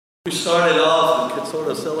We started off and sort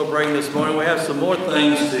of celebrating this morning. We have some more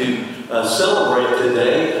things to celebrate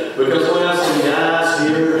today because we have some guys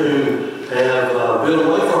here who have been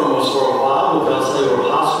away from us for a while because they were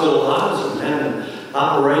hospitalized and having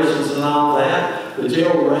operations and all that. But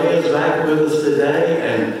Jill Ray is back with us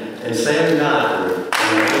today and Sam Godfrey.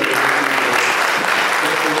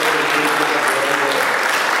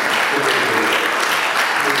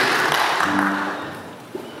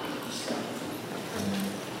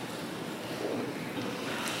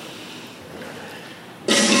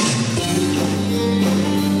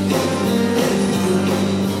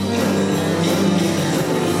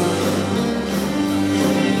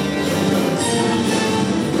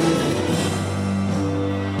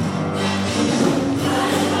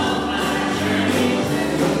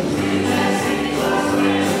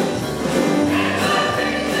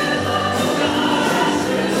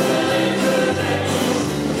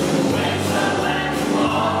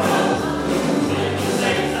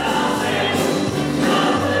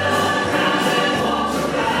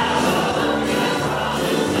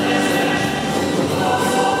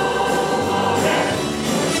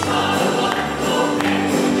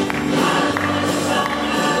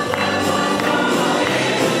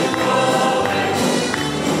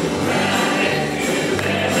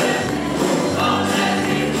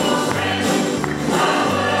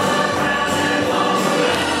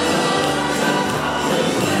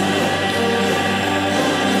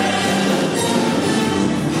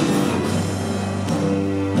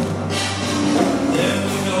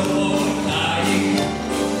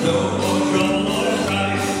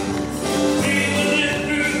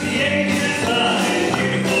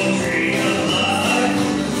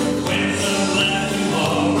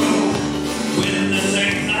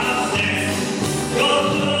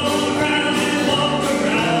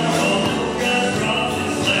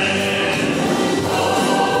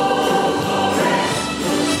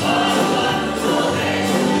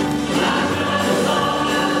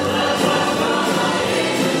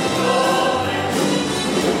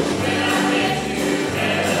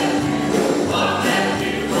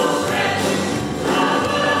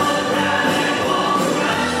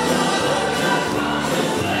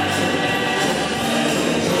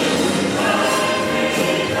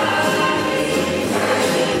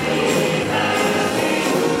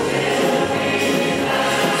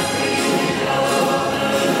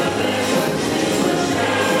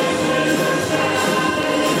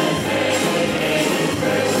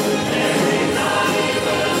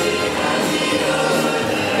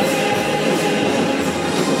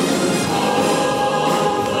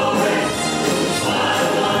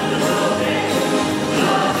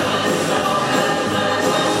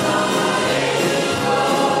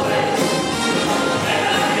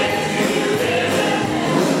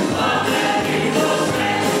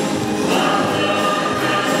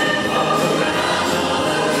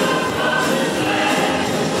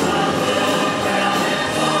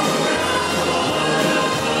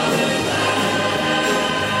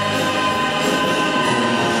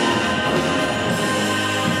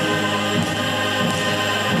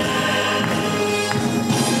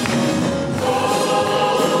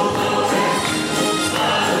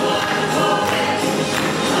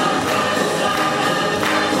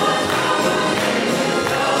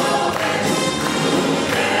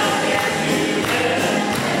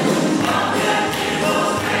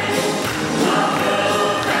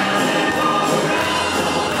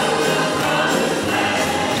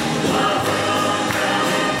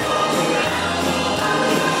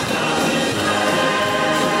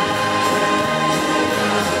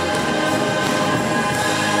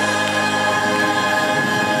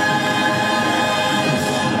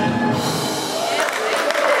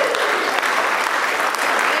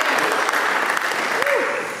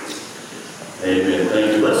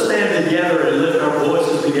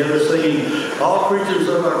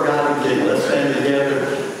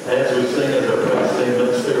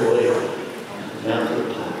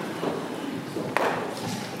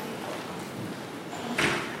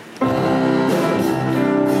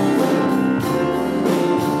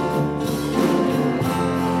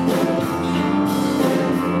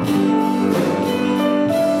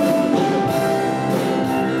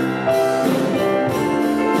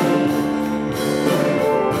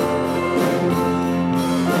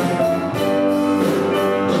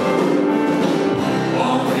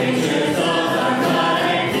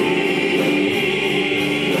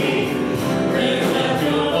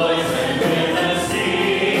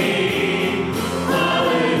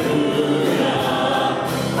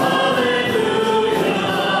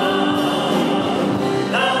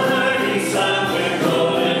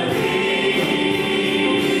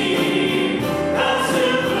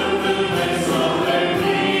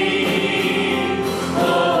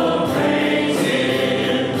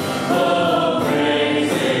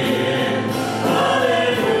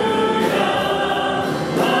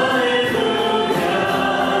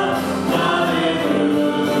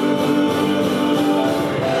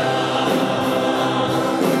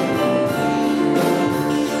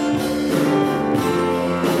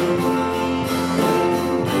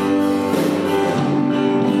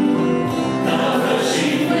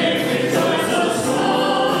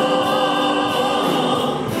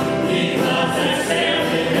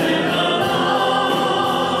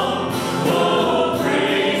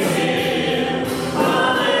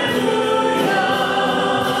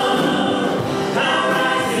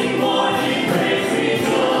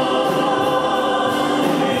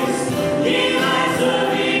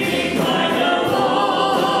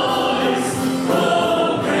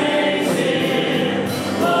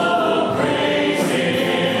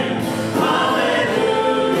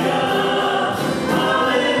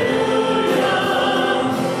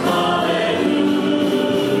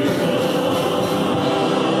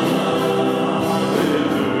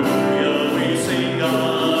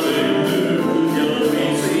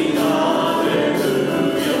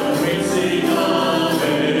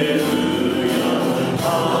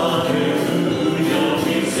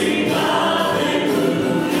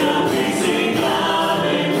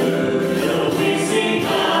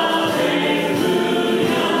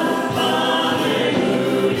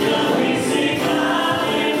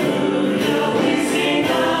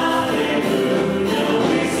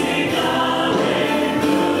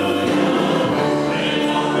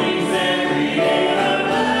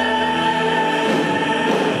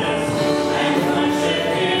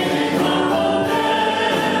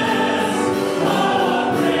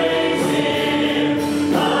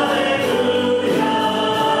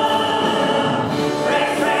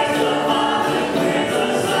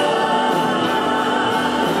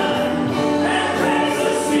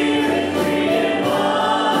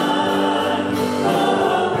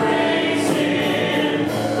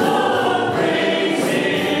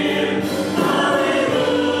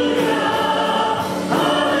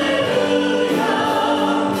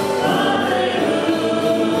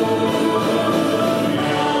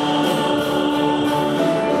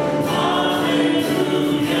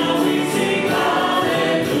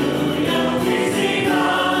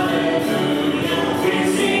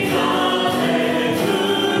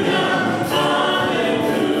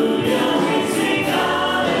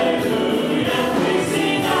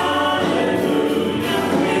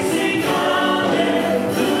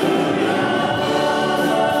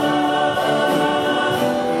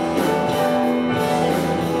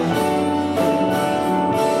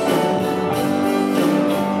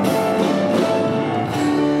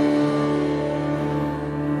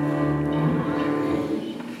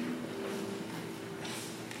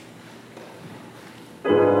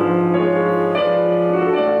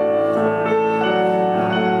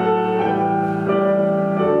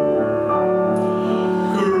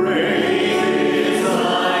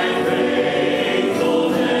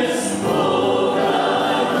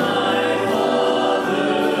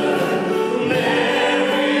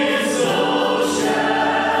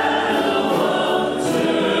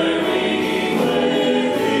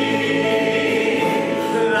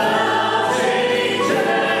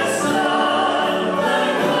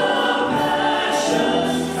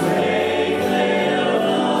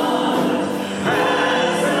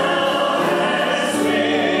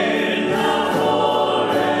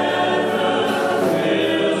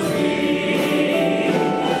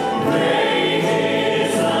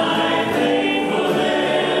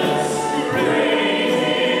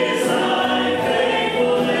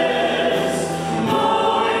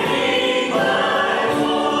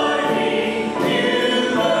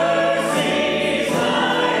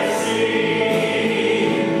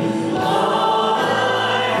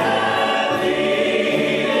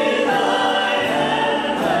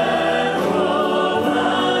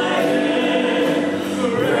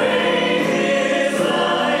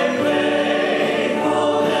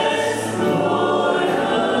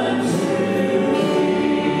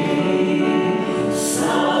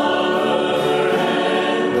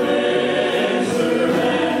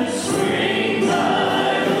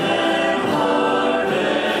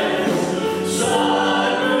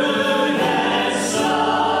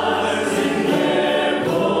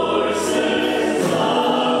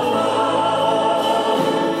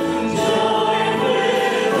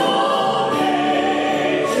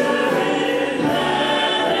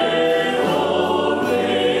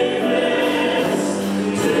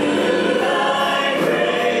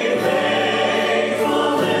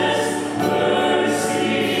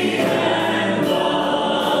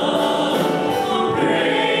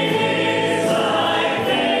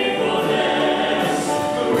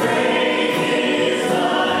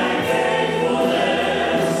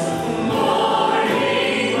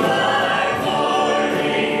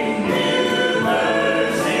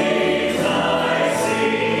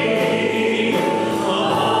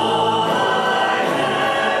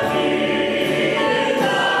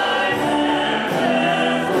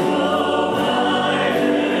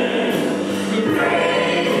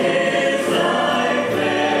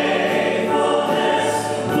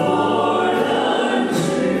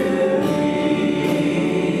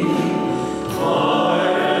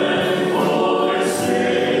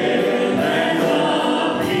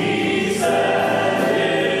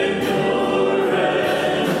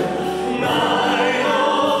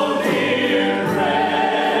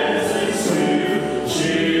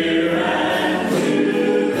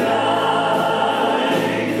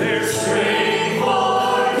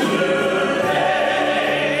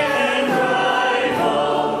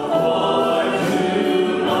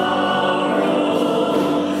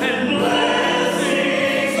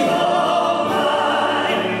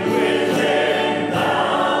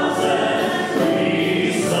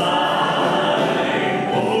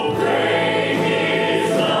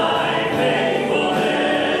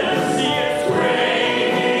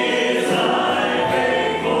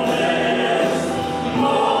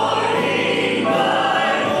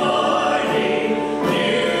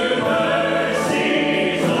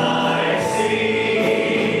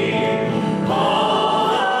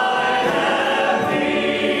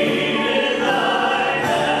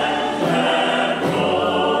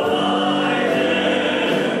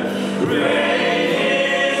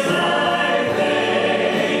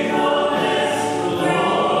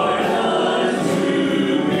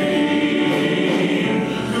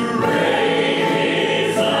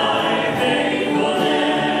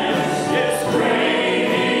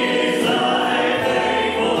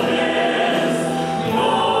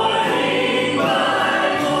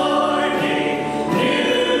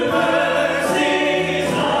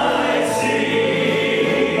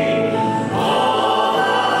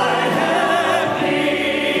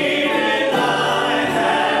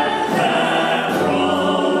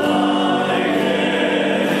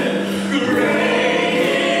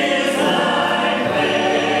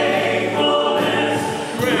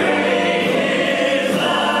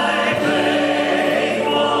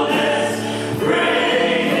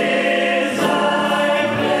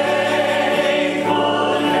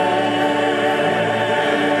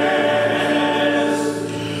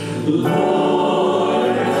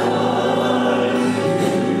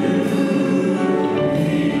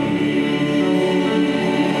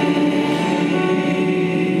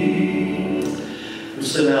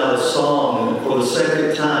 sent out a song for the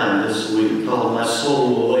second time this week called My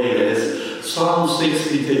Soul Awaits. Psalm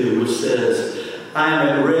 62, which says, I am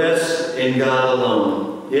at rest in God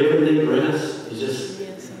alone. You ever need rest? You just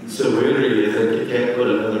so weary you think you can't put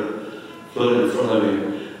another foot in front of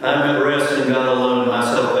you. I am at rest in God alone. My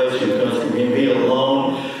salvation comes from Him. He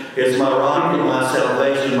alone is my rock and my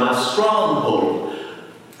salvation, my stronghold.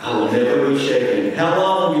 I will never be shaken. How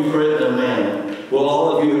long have you threatened a man? Will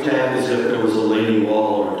all of you attack as if there was a leaning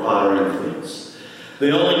wall or a tottering fence?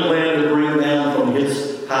 The only plan to bring down from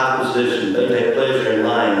his high position, they take pleasure in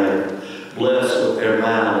lying. They're blessed with their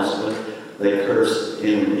mouths, but they curse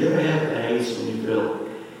in. You ever have days when you feel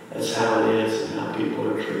that's how it is and how people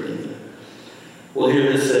are treating you? Well,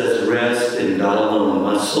 here it says, rest in God alone.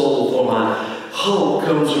 My soul, for my hope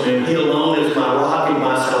comes from Him. He alone is my rock and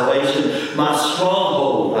my salvation, my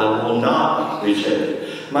stronghold. I will not be shaken.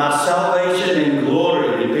 My salvation and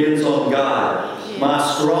glory depends on God. Yes.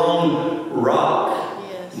 My strong rock.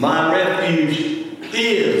 Yes. My refuge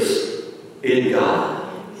is in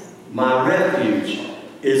God. Yes. My refuge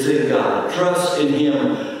is in God. Trust in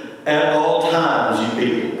Him at all times,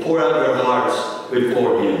 you people. Pour out your hearts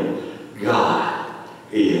before Him. God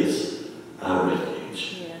is our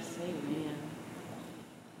refuge. Yes, amen.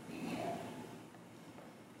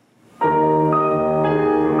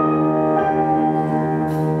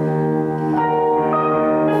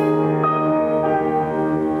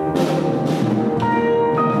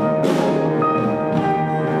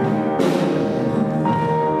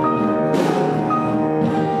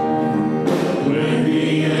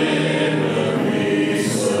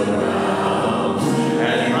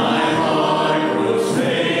 And my heart will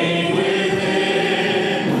stay within.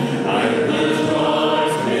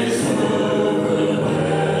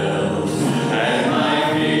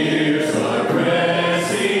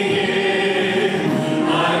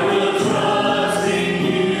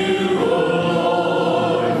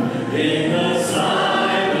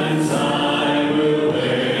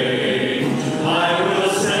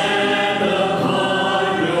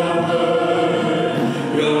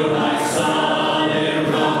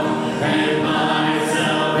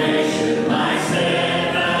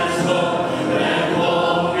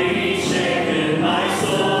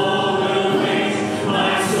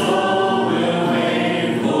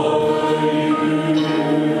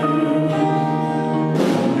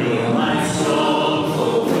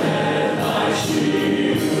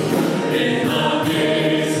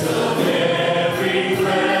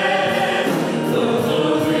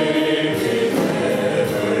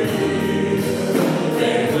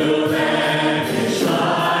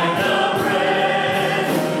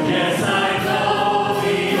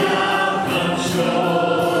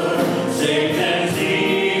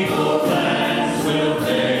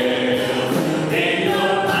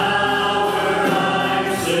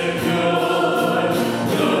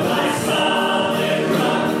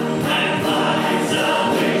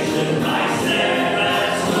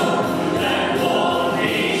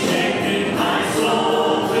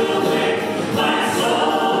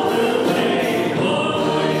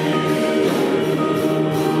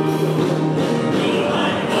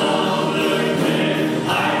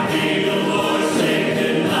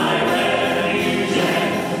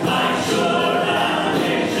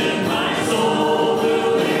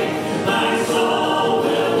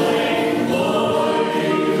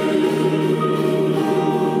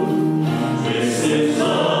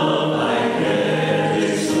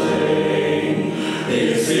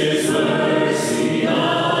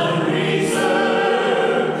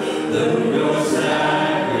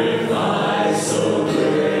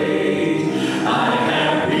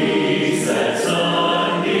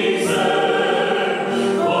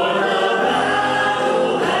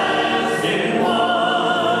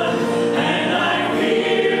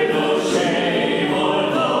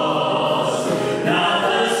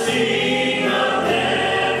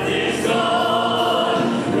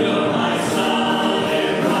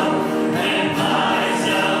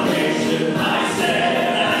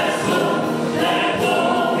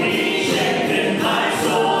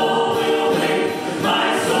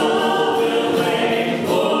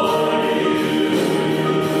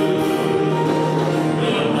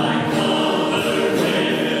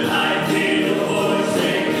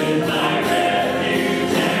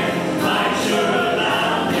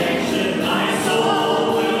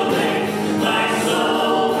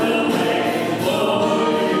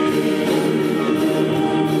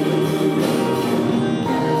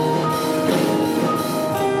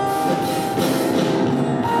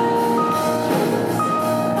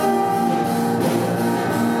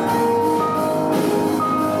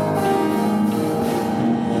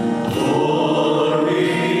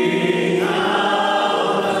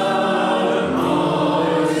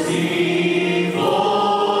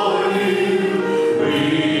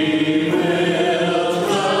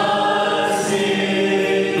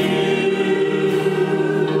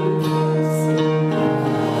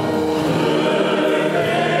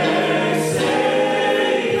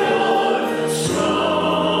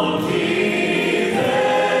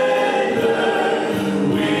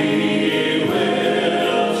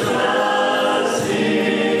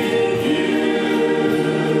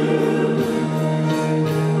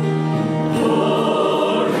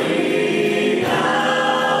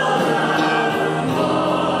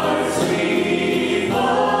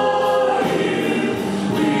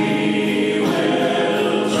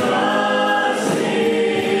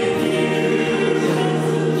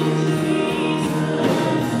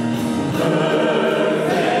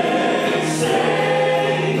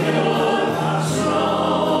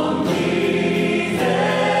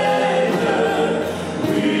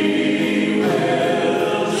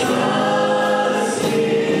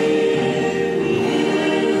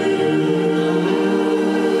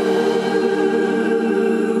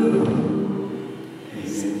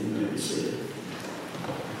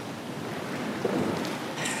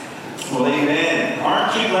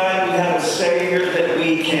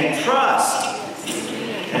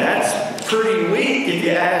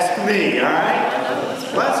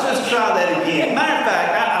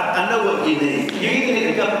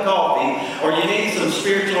 or you need some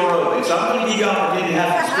spiritual aerobics. I'm going to give you an opportunity to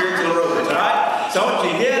have some spiritual aerobics, all right? So I want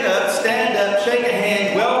you to get up, stand up, shake a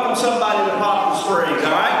hand, welcome somebody to Poplar Springs,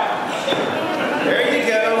 all right? There you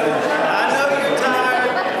go. I know you're tired.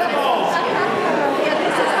 Come on. This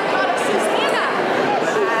is our daughter, Susanna.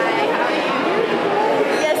 Hi, how are you?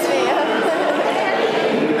 Yes, ma'am.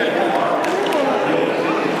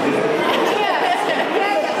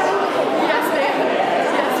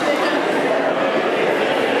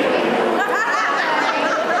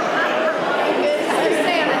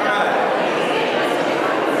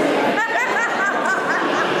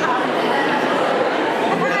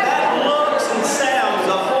 That looks and sounds a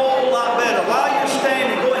whole lot better. While you're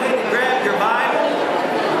standing, go ahead and grab your Bible.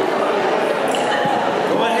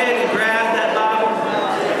 Go ahead and grab that Bible.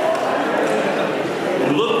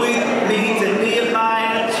 And look with me to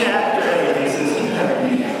Nehemiah chapter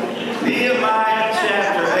 8. Nehemiah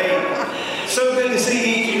chapter 8. So good to see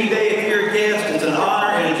each of you today. If you're a guest, it's an honor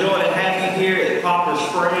and a joy to have you here at Poplar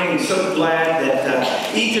Springs. So glad that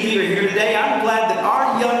each of you are here today. I'm glad that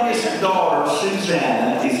our youngest daughter,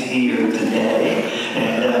 Susanna, is here today.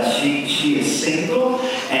 And she is single.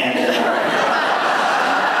 And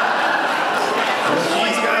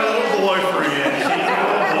she's got a little boyfriend. She's got a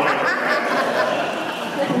little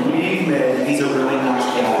boyfriend. We met. He's a really nice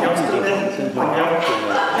guy. Y'all still there?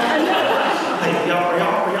 Hey, are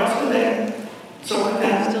y'all still there? So like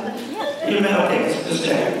that? Still there? You met? Okay, just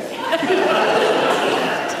check.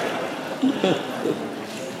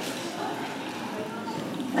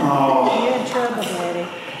 Oh. You're in trouble, Daddy.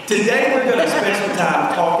 Today we're going to spend some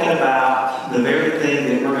time talking about the very thing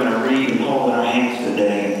that we're going to read and hold in our hands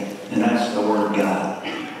today, and that's the Word of God.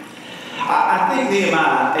 I think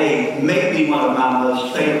Nehemiah 8 may be one of my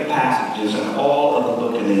most favorite passages in all of the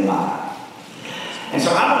book of Nehemiah. And so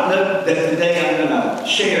I don't know that today I'm going to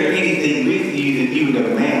share anything with you that you would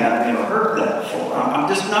go, man, I've never heard that before. I'm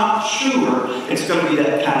just not sure it's going to be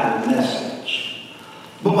that kind of message.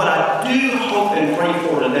 But what I do hope and pray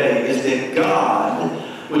for today is that God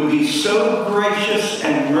would be so gracious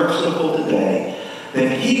and merciful today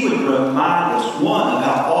that He would remind us, one, of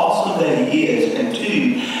how awesome that He is, and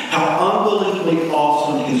two, how unbelievably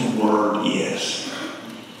awesome His Word is.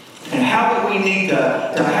 And how that we need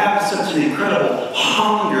to have such an incredible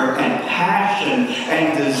hunger and passion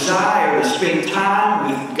and desire to spend time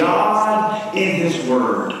with God in His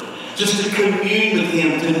Word. Just to commune with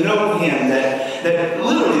Him, to know Him, that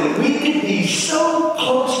literally that we can be so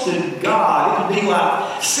close to God. It would be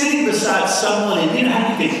like sitting beside someone and you know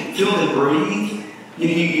how you can feel them breathe?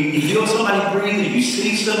 You feel somebody breathe or you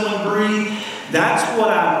see someone breathe. That's what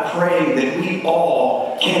I'm praying that we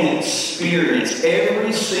all can experience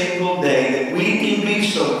every single day, that we can be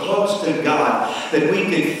so close to God that we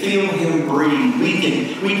can feel Him breathe. We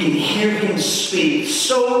can hear Him speak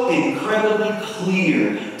so incredibly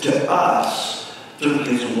clear to us through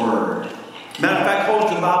His Word. Matter of fact,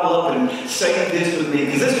 hold your Bible up and say this with me,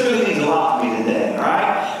 because this really means a lot to me today, all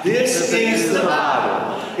right? This is the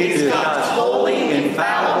Bible. It's God's holy,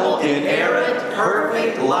 infallible, inerrant,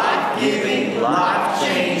 perfect, life-giving,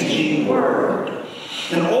 life-changing Word.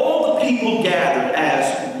 And all the people gathered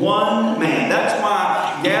as one man. That's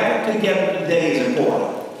why gathering together today is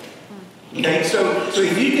important. Okay, so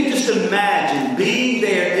if you can just imagine being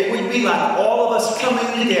there, it would be like all of us coming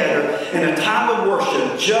together in a time of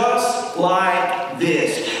worship just like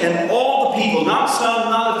this. And all the people, not some,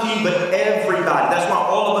 not a few, but everybody. That's why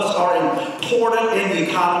all of us are important in the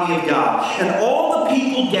economy of God. And all the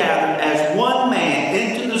people gathered as one man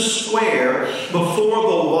into the square before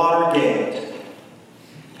the water gate.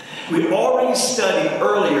 We already studied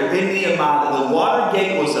earlier in Nehemiah that the water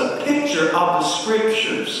gate was a picture of the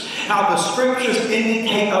Scriptures. How the Scriptures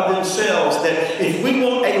indicate of themselves that if we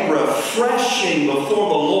want a refreshing before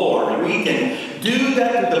the Lord, we can do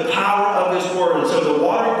that through the power of His Word. And so the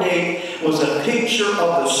water gate was a picture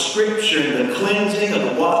of the Scripture, the cleansing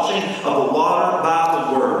of the washing of the water by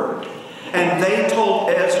the Word. And they told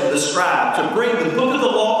Ezra the scribe to bring the book of the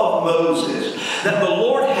law of Moses that the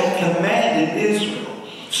Lord had commanded Israel.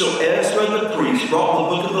 So Ezra the priest brought the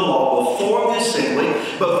book of the law before the assembly,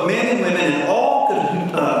 both men and women, and all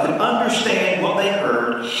could understand what they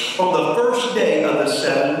heard on the first day of the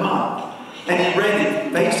 7th month. And he read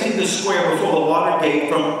it facing the square before the water gate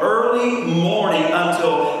from early morning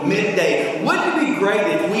until midday. Wouldn't it be great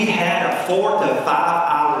if we had a 4 to 5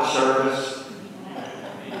 hour service?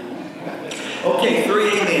 Okay,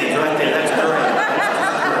 3 amens right there. That's great.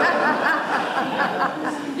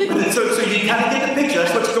 So you kind of get the picture.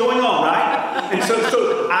 That's what's going on, right? And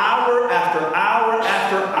so hour after hour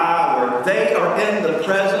after hour, they are in the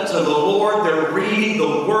presence of the Lord. They're reading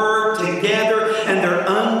the Word together, and they're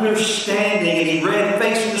understanding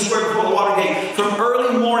face in the square before the water gate from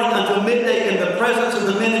early morning until midday in the presence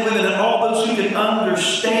of the men and women and all those who could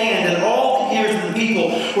understand, and all the ears of the people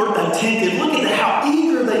were attentive. Look at how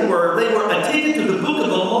eager they were. They were attentive to the book of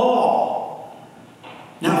the law.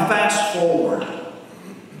 Now fast forward.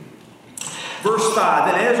 Verse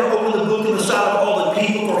 5, Then Ezra opened the book in the sight of all the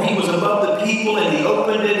people, for he was above the people, and he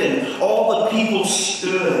opened it, and all the people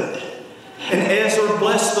stood. And Ezra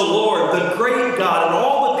blessed the Lord, the great God, and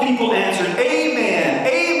all the people answered, Amen,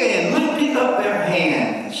 Amen, lifting up their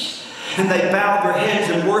hands. And they bowed their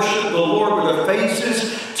heads and worshiped the Lord with their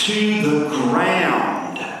faces to the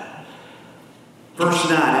ground. Verse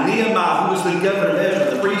 9, And Nehemiah, who was the governor of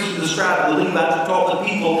Ezra, the priest and the scribe, and the Levites, who taught the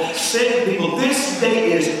people, said to the people, This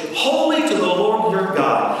day is holy to the Lord your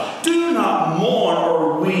God. Do not mourn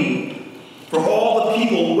or weep. For all the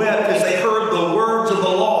people wept as they heard the words of the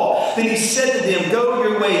law. Then he said to them, Go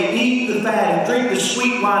your way, eat the fat, and drink the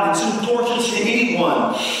sweet wine, and send portions to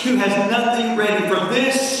anyone who has nothing ready. For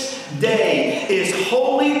this day is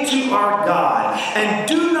holy to our God. And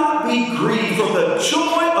do not be grieved, for the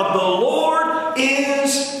joy of the Lord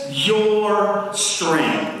is your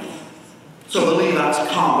strength. So the Levites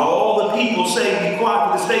come. All the people say, Be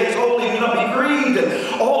quiet, for this day is holy, do not be grieved.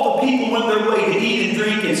 And all the people went their way to eat and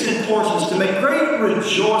drink and send portions to make great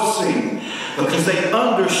rejoicing, because they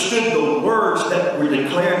understood the words that were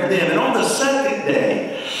declared to them. And on the second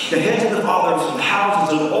day, the heads of the fathers and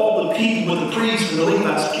houses of all the people with the priests and the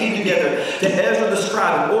Levites came together to Ezra the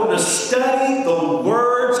scribe in order to study the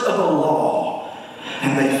words of the law.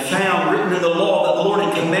 And they found written in the law that the Lord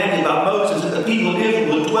had commanded by Moses that the people of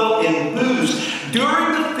Israel would dwell in booths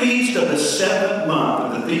during the feast of the 7th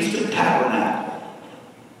month, of the Feast of Tabernacle.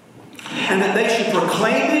 And that they should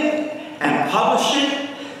proclaim it and publish it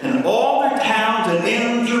in all their towns and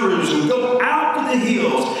in Jerusalem. Go out to the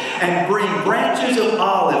hills and bring branches of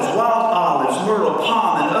olives, wild olives, myrtle,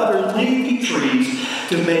 palm, and other leafy trees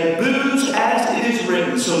to make booths as it is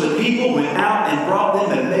written. So the people went out and brought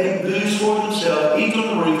them and made booths for themselves, each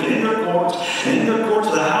on the roof and in their courts, and in their courts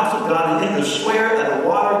of the house of God, and in the square of the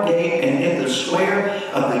water gate, and in the square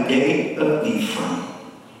of the gate of Ephraim.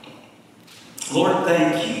 Lord,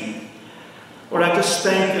 thank you. Lord, I just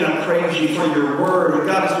thank you and I praise you for your word. And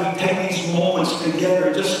God, as we take these moments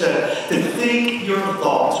together just to think your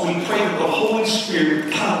thoughts, we pray that the Holy Spirit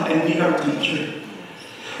would come and be our teacher.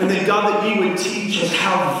 And that, God, that you would teach us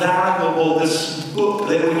how valuable this book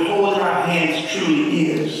that we hold in our hands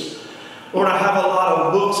truly is. Lord, I have a lot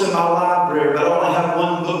of books in my library, but I only have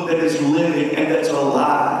one book that is living and that's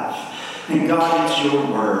alive. And God, it's your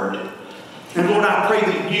word. And Lord, I pray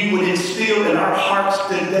that you would instill in our hearts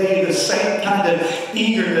today the same kind of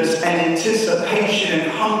eagerness and anticipation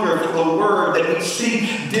and hunger for the word that we see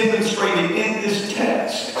demonstrated in this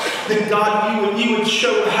text. That God, you would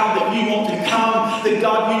show how that you want to come, that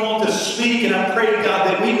God, you want to speak. And I pray, God,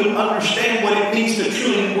 that we would understand what it means to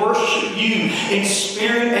truly worship you in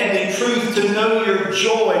spirit and in truth, to know your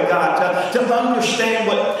joy, God, to understand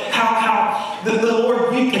how the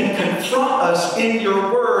Lord, you can confront us in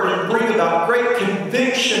your word and bring about great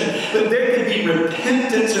conviction, that there can be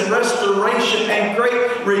repentance and restoration and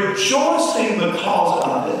great rejoicing because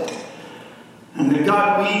of it. And that,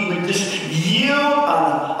 God, we would just yield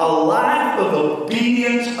a life of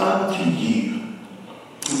obedience unto you.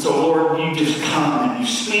 And so, Lord, you just come and you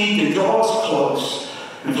speak and draw us close.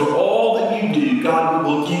 And for all that you do, God,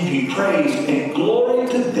 we will give you praise and glory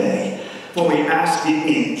today. For we ask it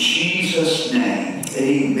in Jesus' name.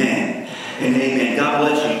 Amen and amen. God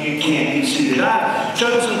bless you. You can be seated. I've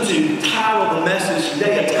chosen to title the message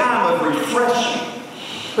today, A Time of Refreshing.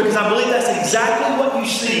 Because I believe that's exactly what you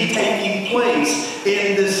see taking place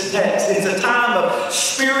in this text. It's a time of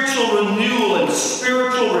spiritual renewal and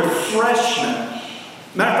spiritual refreshment.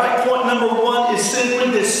 Matter of fact, point number one is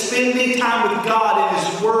simply this: spending time with God in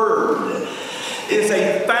His Word is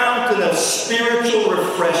a fountain of spiritual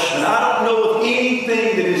refreshment. I don't know of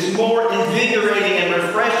anything that is more invigorating and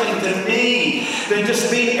refreshing to me than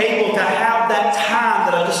just being able to have that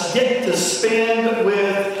time that I just get to spend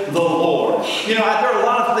with the Lord. You know, there are a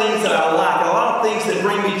lot of things that I like, and a lot of things that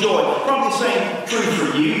bring me joy. Probably the same true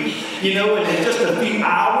for you. You know, and in just a few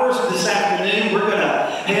hours this afternoon, we're going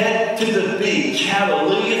to head to the beach.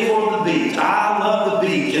 Hallelujah for the beach. I love the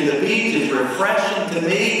beach, and the beach is refreshing to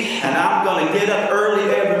me, and I'm going to get up early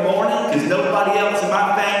every morning because nobody else in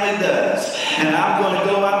my family does. And I'm going to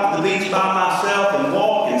go out to the beach by myself and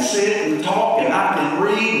walk and sit and talk, and I can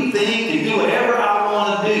read and think and do whatever I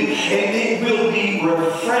want to do. And it will be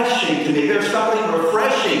refreshing to me. There's something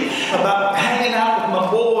refreshing about hanging out with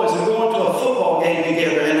my boys and going to a football game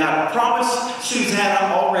together. And I promise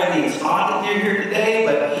Susanna already, it's odd that you're here today,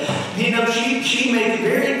 but you know, she she made it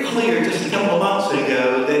very clear just a couple of months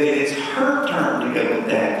ago that it is her turn to go with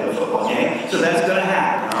Dad to a football game. So that's going to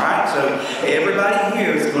happen, all right? So everybody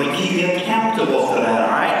here is going to keep you accountable for that,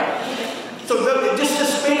 all right? So just to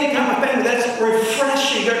spend time with family, that's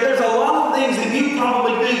refreshing. There's a lot of things that you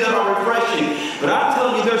probably do that are refreshing. But I'm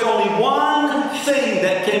telling you, there's only one thing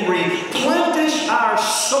that can replenish our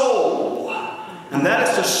soul. And that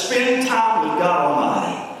is to spend time with God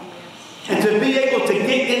Almighty. And to be able to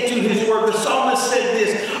get into His Word. The psalmist said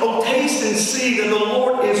this, "Oh, taste and see that the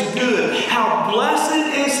Lord is good. How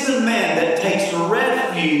blessed is the man that takes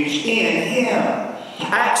refuge in Him."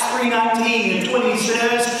 Acts 3:19 and 20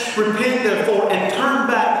 says, "Repent therefore and turn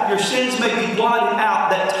back, that your sins may be blotted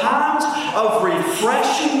out, that times of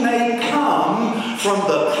refreshing may come from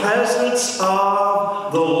the presence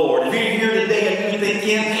of the Lord." If you're here today and you're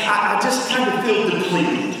thinking, I just kind of feel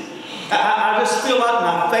depleted. I just feel like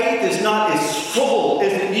my faith is not as full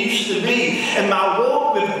as it used to be. And my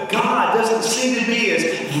walk with God doesn't seem to be as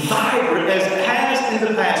vibrant as it has in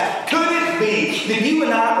the past. Could it be that you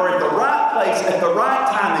and I are at the right place at the right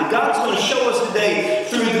time, and God's going to show us today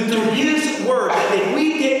through His Word that if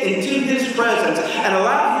we get into His presence and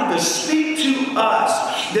allow Him to speak to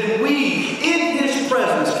us, that we, in His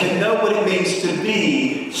presence, can know what it means to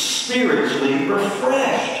be spiritually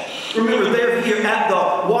refreshed. Remember, they're here at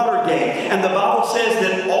the Watergate, and the Bible says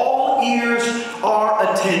that all ears are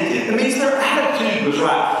attentive. It means their attitude was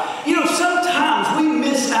right. You know, sometimes we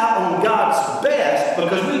miss out on God's best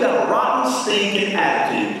because we've got a rotten, stinking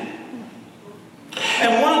attitude.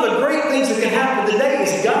 And one of the great things that can happen today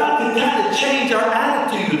is God can kind of change our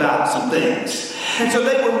attitude about some things. And so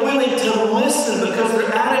they were willing to listen because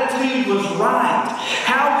their attitude was right.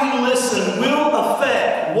 How we listen will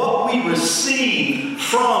affect what we receive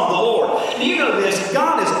from the Lord. And you know this,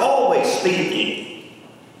 God is always speaking.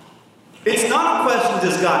 It's not a question,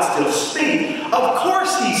 does God still speak? Of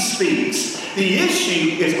course He speaks. The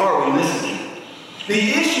issue is, are we listening? The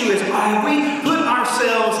issue is, have we put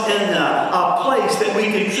ourselves in a place that we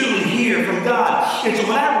can truly hear from God? And so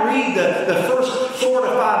when I read the first 4 to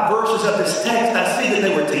 5 verses of this text, I see that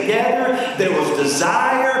they were together, there was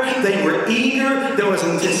desire, they were eager, there was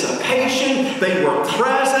anticipation, they were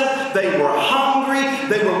present, they were hungry,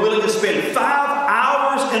 they were willing to spend 5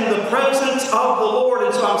 hours in the presence of the Lord.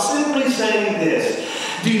 And so I'm simply saying this.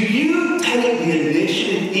 Do you take the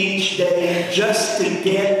initiative each day just to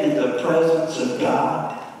get in the presence of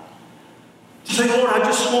God? To say, Lord, I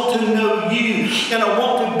just want to know You, and I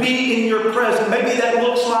want to be in Your presence. Maybe that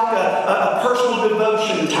looks like a personal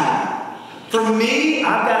devotion time. For me,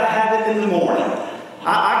 I've got to have it in the morning.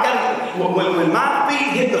 I got to, when my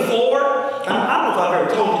feet hit the floor, I don't know if I've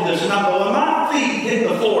ever told you this or not, but when my feet hit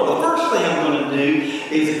the floor, the first thing I'm going to do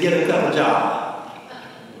is get a cup of Java.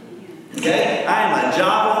 Okay? I am a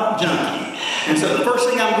Java junkie. And so the first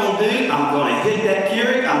thing I'm going to do, I'm going to hit that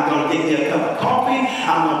Keurig. I'm going to get me a cup of coffee.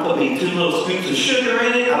 I'm going to put me 2 little scoops of sugar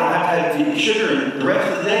in it. I don't have to have any sugar in the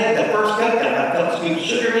rest of the day. That first cup, I have a couple scoops of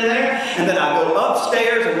sugar in there. And then I go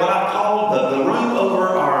upstairs in what I call the room over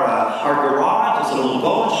our garage. It's a little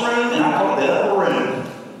bonus room, and I call it the upper room.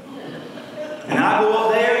 And I go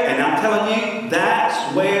up there, and I'm telling you,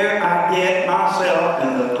 that's where I get myself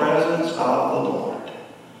in the presence of the Lord.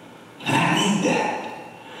 And I need that.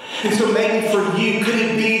 And so maybe for you, could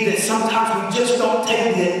it be that sometimes we just don't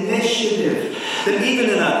take the initiative? That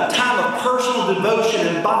even in a time of personal devotion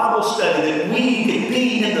and Bible study, that we can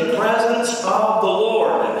be in the presence of the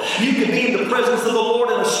Lord. You can be in the presence of the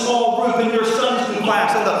Lord in a small group in your Sunday school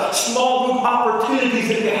class, and the small group opportunities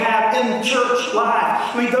that you have in church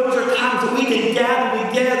life. I mean, those are times that we can gather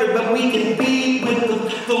together, but we can be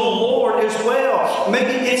with the Lord as well.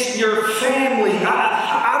 Maybe it's your family.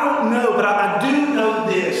 I don't know, but I do know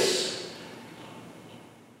this.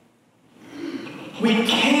 We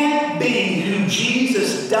can't be who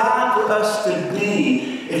Jesus died for us to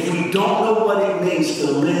be if we don't know what it means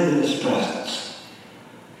to live in His presence.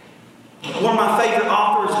 One of my favorite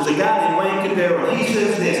authors is a guy named Wayne Cadero. He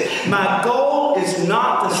says this: "My goal is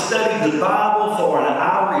not to study the Bible for an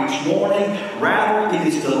hour each morning. Rather, it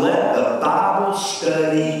is to let the Bible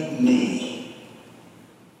study me."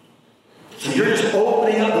 So you're just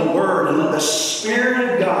opening up the Word and let the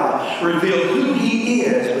Spirit of God reveal who He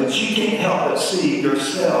is, but you can't help but see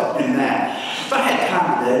yourself in that. If I had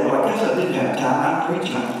time today, well, I guess I didn't have time. I'm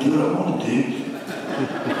preaching. I can do what I want to do.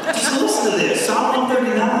 Just listen to this. Psalm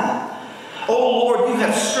 139. "Oh Lord, You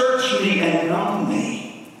have searched me and known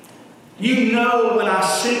me. You know when I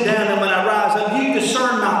sit down and when I rise up. You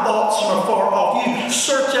discern my thoughts from afar off. You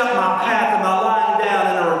search out my path and my lying down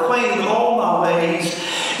and are acquainted with all my ways.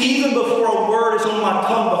 Even before a word is on my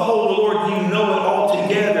tongue, behold, Lord, You know it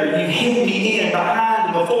altogether. You hid me in by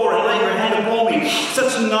happened before, and lay your hand upon me.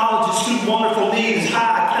 Such knowledge is too wonderful, deed is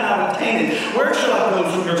high, I cannot attain it. Where shall I go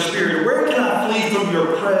from your spirit? Where can I flee from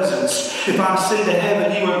your presence? If I ascend to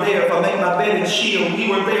heaven, you are there. If I make my bed in Sheol,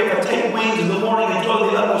 you are there. If I take wings in the morning and dwell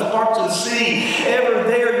in the utmost parts of the sea, ever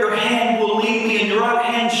there your hand will lead me, and your right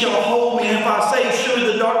hand shall hold me. And if I say,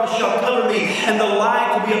 surely the darkness shall cover me, and the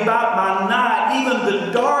light will be about my night, even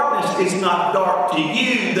the darkness is not dark to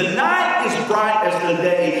you. The night is bright as the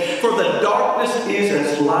day, for the darkness is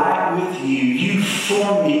as light with you. You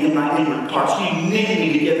formed me in my inward parts. You knitted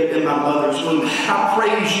me together in my mother's womb. I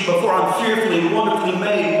praise you before I'm fearfully and wonderfully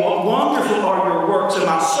made. What wonderful are your works, and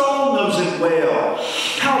my soul knows it well.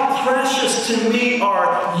 How precious to me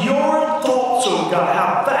are your thoughts, O God.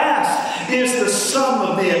 How vast is the sum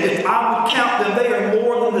of them. If I would count them, they are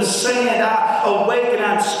more than the sand. I awake and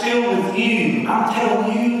I'm still with you. I'm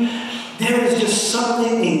telling you, there is just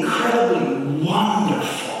something incredibly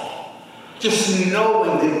wonderful just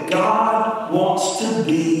knowing that God wants to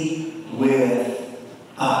be with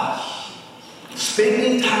us.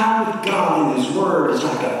 Spending time with God in His Word is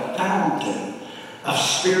like a fountain of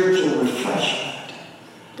spiritual refreshment.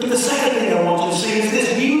 But the second thing I want you to see is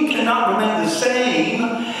this: you cannot remain the same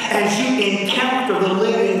as you encounter the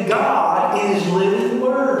living God in His living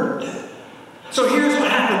Word. So here's what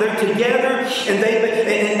happened. They're together, and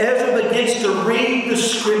Ezra begins to read the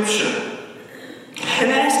Scripture.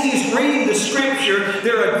 And as he's reading the Scripture,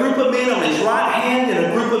 there are a group of men on his right hand and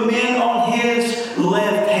a group of men on his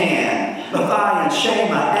left hand. Matthiah and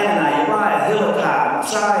Shema, Ananiah, Uriah, Hilkiah,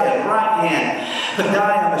 Messiah, right hand,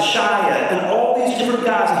 Pedaiah, Mishiah, and all these different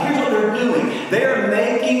guys. And here's what they're doing. They're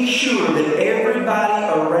making sure that everybody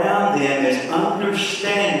around them is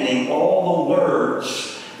understanding all the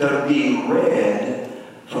words that are being read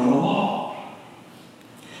from the law.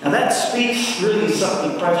 Now that speaks really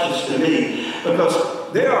something precious to me,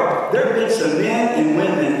 because there have been some men and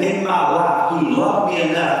women in my life who love me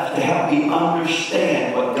enough to help me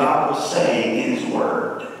understand what God was saying in His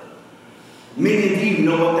Word. Many of you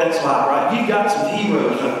know what that's like, right? You've got some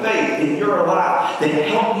heroes of faith in your life that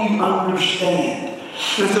help you understand.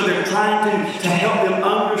 And so they're trying to help them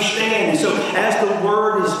understand. And so as the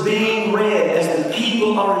Word is being read, as the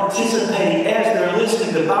people are anticipating, as they're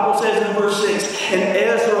listening, the Bible says in verse 6, and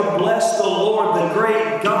Ezra blessed the Lord, the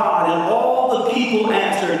great God, and all the people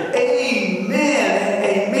answered, Amen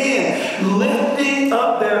and Amen, lifting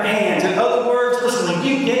up their hands. In other words, listen, when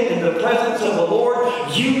you get in the presence of the Lord,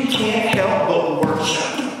 you can't help but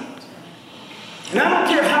worship. And I don't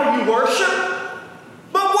care how you worship,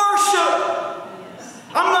 but worship.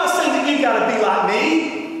 I'm not saying that you've got to be like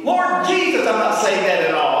me. Lord Jesus, I'm not saying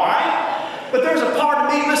that at all right? But there's a part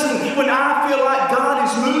of me, listen, when I feel like God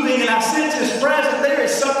is moving and I sense His presence, there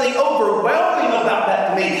is something overwhelming about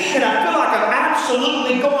that to me. And I feel like I'm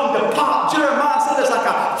absolutely going to pop. Jeremiah said it's like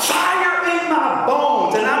a fire in my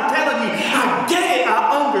bones. And I'm telling you, I get it,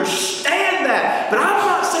 I understand that. But I'm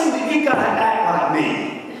not saying that you've got to act like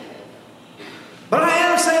me. But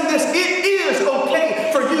I am saying this: it is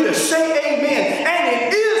okay for you to say amen. And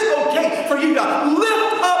it is okay for you to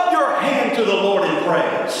lift up your hand to the Lord in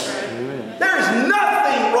praise. Amen. There is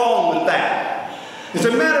nothing wrong with that. As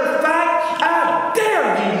a matter of fact, I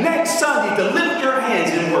dare you next Sunday to lift your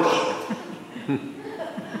hands in worship.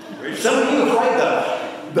 Some of you are afraid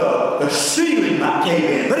the ceiling might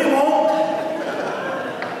cave in, but it won't.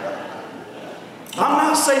 I'm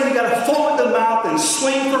not saying you got to foam at the mouth and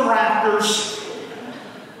swing from rafters.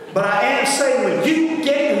 But I am saying when you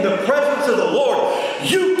get in the presence of the Lord,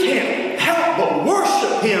 you can't help but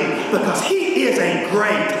worship Him, because He is a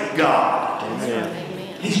great God.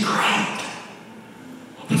 Amen. He's great.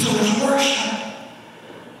 And so there's worship.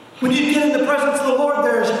 When you get in the presence of the Lord,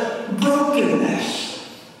 there's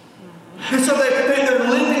brokenness. And so they're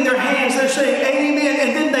lifting their hands, they're saying amen,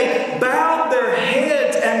 and then they bow their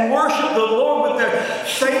heads and worship the Lord with their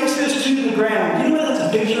faces to the ground. You know what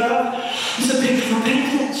that's a picture of? It's a picture of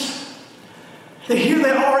repentance. And here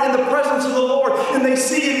they are in the presence of the Lord, and they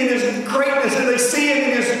see it in His greatness, and they see it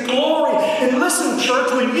in His glory. And listen,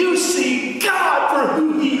 church, when you see God for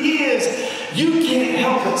who He is, you can't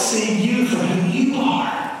help but see you for who you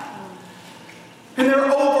are. And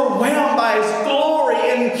they're overwhelmed by His glory,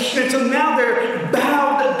 and so now they're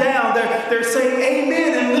bowed down. They're saying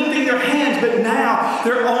amen and lifting their hands, but now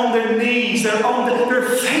they're on their knees. Their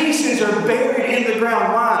faces are buried in the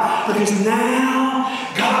ground. Why? Because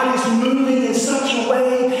now God is moving in such a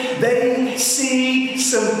way they see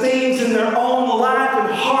some things in their own life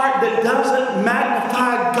and heart that doesn't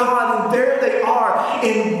magnify God, and there they are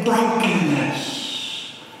in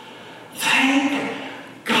brokenness. Thank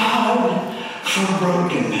God for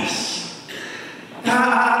brokenness.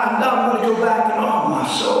 Now, I'm going to go back in all my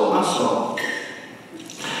soul.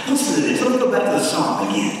 Listen to this. Let me go back to the song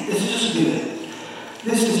again. This is just good.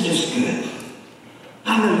 This is just good.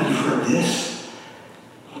 I know you've heard this.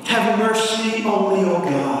 Have mercy on me, O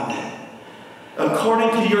God. According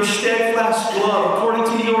to your steadfast love,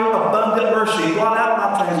 according to your abundant mercy, blot out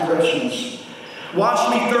my transgressions. Wash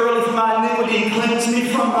me thoroughly from my iniquity and cleanse me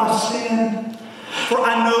from my sin. For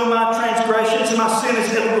I know my transgressions and my sin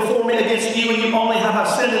is ever before me. Against you and you only have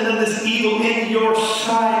I sinned and done this evil in your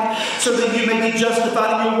sight, so that you may be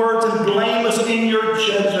justified in your words and blameless in your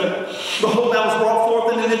judgment. Behold, I was brought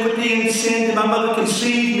forth in iniquity and sin, and my mother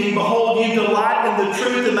conceived me. Behold, you delight in the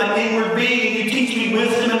truth in my inward being. You teach me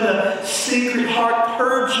wisdom in the secret heart.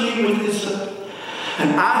 Purge me with hyssop,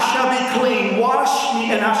 and I shall be clean. Wash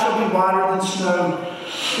me, and I shall be whiter than snow.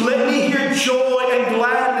 Let me hear joy and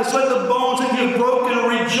gladness. Let the bones that you have broken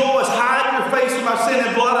rejoice. Hide your face from my sin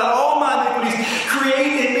and blot out all my iniquities.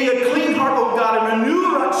 Create in me a clean heart, O God, and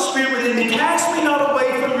renew a right spirit within me. Cast me not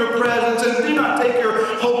away from your presence, and do not take your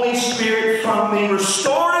Holy Spirit from me.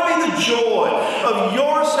 Restore to me the joy of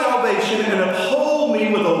your salvation, and uphold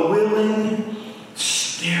me with a willing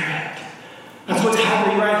spirit. That's what's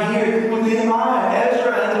happening right here with Nehemiah,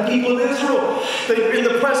 Ezra, and the people of Israel. They're in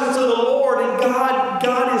the presence of the Lord, and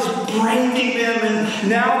God is breaking them, and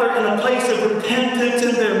now they're in a place of repentance,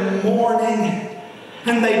 and they're mourning.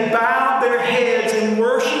 And they bow their heads and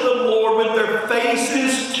worship the Lord with their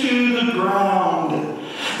faces to the ground.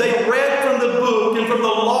 They read from the book and from the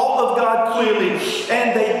law of God clearly,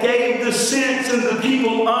 and they gave the sense, and the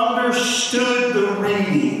people understood the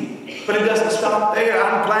reading. But it doesn't stop there.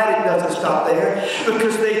 I'm glad it doesn't stop there,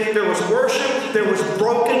 because there was worship, there was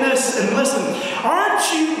brokenness. And listen,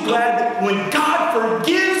 aren't you glad that when God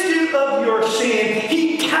forgives you of your sin,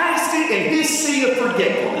 He casts it in His sea of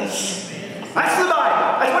forgetfulness? That's the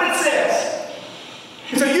Bible. That's what it says.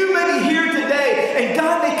 And so you may be here today, and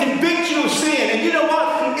God may convict you of sin. And you know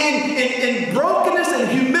what? In brokenness and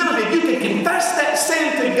humility, you can confess that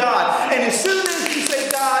sin to God. And as soon as you say,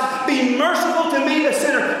 God, be merciful to me, a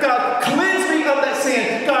sinner. God, cleanse me of that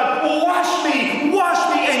sin. God, wash me,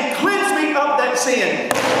 and cleanse me of that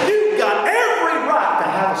sin. You've got every right to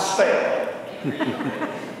have a spell.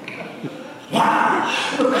 Why?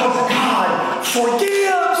 Because God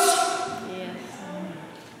forgives.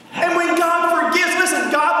 And when God forgives,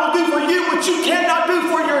 listen, God will do for you what you cannot do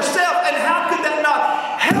for yourself. And how could that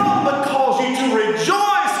not help but cause you to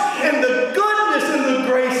rejoice in the goodness and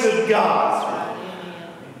the grace of God?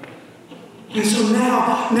 And so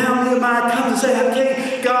now Nehemiah comes and says,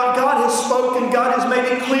 okay, God has spoken. God has made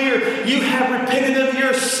it clear. You have repented of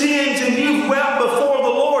your sins and you've wept before the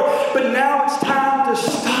Lord. But now it's time to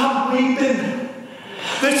stop weeping.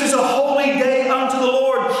 This is a holy day unto the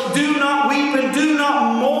Lord. Do not weep and do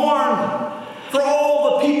not mourn. For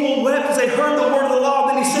all the people wept as they heard the word of the law.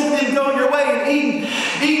 Then he said to them, go your way and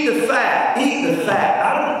eat the fat. Eat the fat.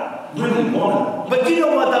 I don't really want it. But you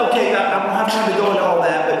know what? Okay, I'm not trying to go into all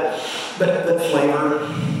that, but flavor.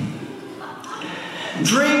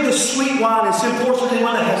 Drink the sweet wine and send portions to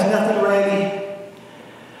anyone that has nothing ready.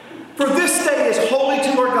 For this day is holy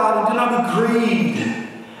to our God, and do not be grieved.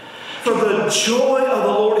 For the joy of the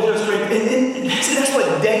Lord is your strength. And see, that's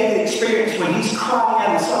what David experienced when he's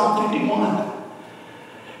crying out in Psalm 51.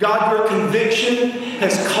 God, your conviction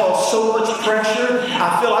has caused so much pressure.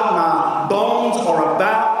 I feel like my bones are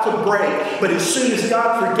about to break. But as soon as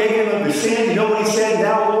God forgave him of his sin, you know what he said?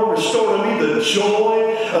 Now, Lord, restore to me the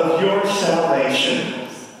joy of your salvation.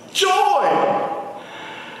 Joy!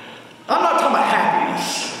 I'm not talking about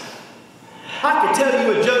happiness. I could tell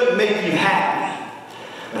you a joke to make you happy.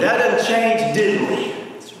 But that doesn't change diddly.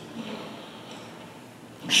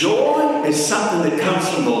 Joy is something that comes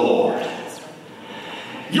from the Lord.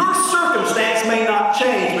 Your circumstance may not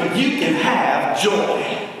change, but you can have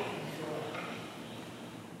joy.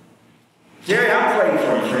 Jerry, I'm praying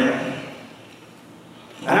for you, friend.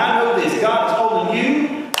 And I know this. God is holding you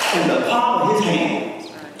in the palm of his hand.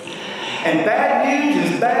 And bad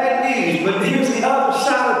news is bad news, but here's the other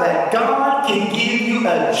side of that. God can give you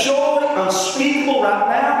a joy unspeakable right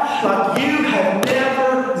now like you have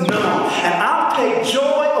never known. And I'll take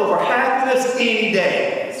joy over happiness any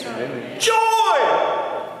day. Amen. Joy!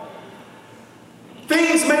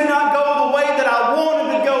 Things may not go the way that I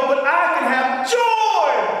wanted to go, but I can have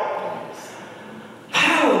joy!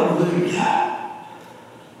 Hallelujah!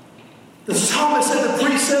 The psalmist said the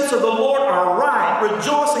precepts of the Lord are right,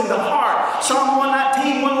 rejoicing the heart. Psalm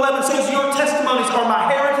 119, 111 says, your testimonies are my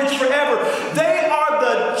heritage forever. They are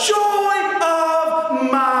the joy of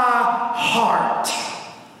my heart.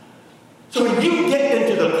 So when you get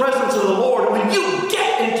into the presence of the Lord, when you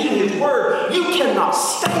get into his word, you cannot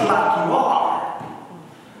stay like you are.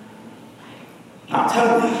 I'm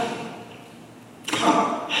telling you,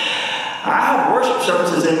 I have worship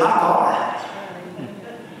services in my car.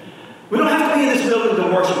 We don't have to be in this building to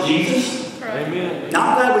worship Jesus. Amen. Now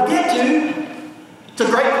I'm glad we get to. It's a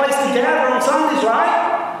great place to gather on Sundays,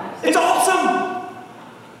 right? It's awesome.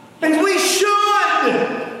 And we should.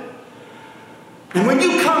 And when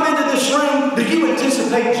you come into this room, do you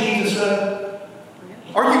anticipate Jesus?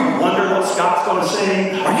 Are you wondering what Scott's going to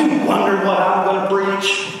sing? Are you wondering what I'm going to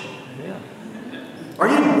preach? Are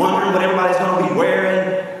you wondering what everybody's going to be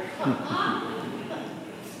wearing?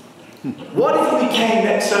 What if we came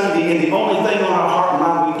next Sunday and the only thing on our heart and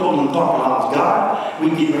mind we told them to talk about was God? We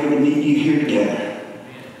get ready to meet you here together.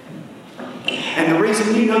 And the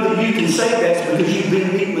reason you know that you can say that is because you've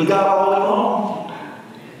been meeting with God all along.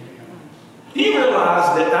 Do you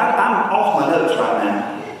realize that I'm off my notes right now?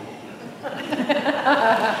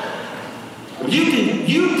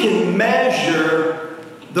 You can measure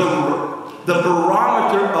the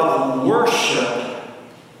barometer of worship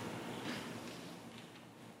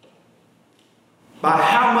by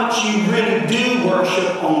how much you really do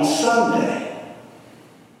worship on Sunday.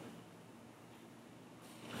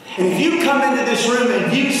 And if you come into this room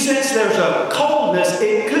and you sense there's a coldness,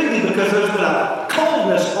 it could be because there's been a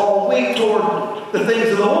coldness all week toward the things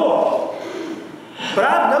of the Lord. But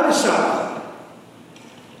I've noticed something.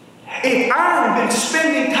 If I have been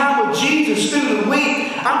spending time with Jesus through the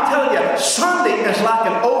week, I'm telling you, Sunday is like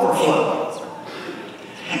an overflow.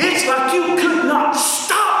 It's like you could not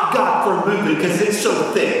stop God from moving because it's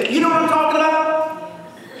so thick. You know what I'm talking about?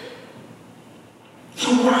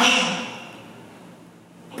 So worship.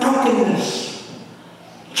 Brokenness.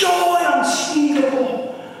 Joy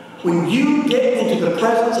unspeakable. When you get into the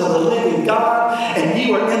presence of the living God and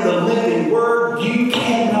you are in the living Word, you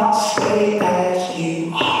cannot stay as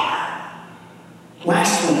you are.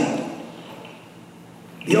 Last thing.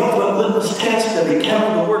 The ultimate litmus test of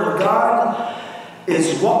encountering the Word of God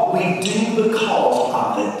is what we do because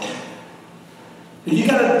of it. You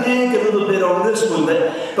got to dig a little bit on this one,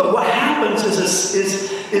 but what happens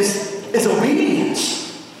is obedience.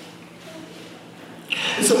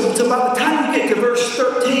 So by the time you get to verse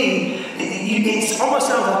 13, it almost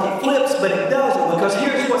sounds like it flips, but it doesn't, because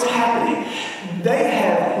here's what's happening. They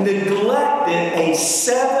have neglected a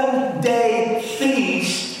 7-day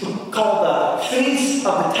feast called the Feast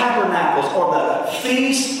of the Tabernacles, or the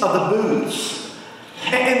Feast of the Booths.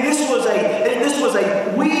 And this was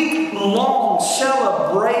a week-long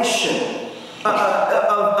celebration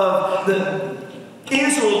of the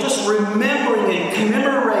Israel just remembering and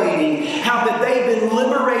commemorating how that they've been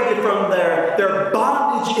liberated from their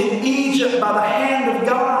bondage in Egypt by the hand of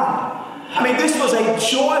God. I mean, this was a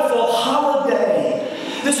joyful holiday.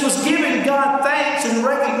 This was giving God thanks and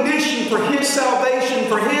recognition for His salvation,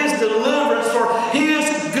 for His deliverance, for His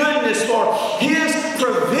goodness, for His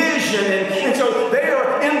provision. And so they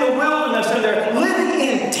are in the wilderness and they're living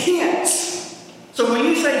in tents. So when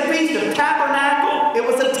you say Feast of Tabernacle, it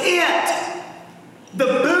was a tent. The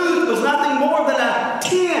booth was nothing more than a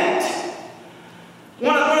tent.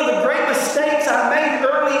 One of the great mistakes I made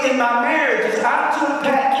early in my marriage is I took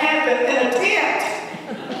Pat camping in a tent.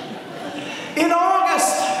 In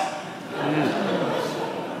August.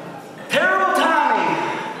 Terrible timing.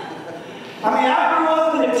 I mean, I grew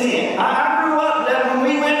up in a tent. I grew up that when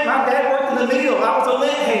we went, my dad worked in the mill. I was a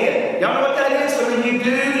lit head. Y'all know what that is? Some of you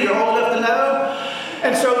do. You're old enough to know.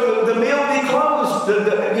 And so the mill would be closed,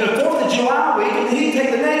 4th of July week, and then he'd take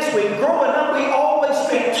the next week. Growing up, we always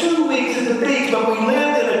spent 2 weeks at the beach, but we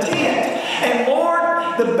lived in a tent. And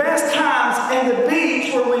Lord, the best times at the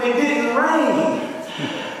beach were when it didn't rain.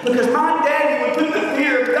 Because my daddy would put the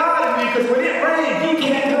fear of God in me, because when it rained, you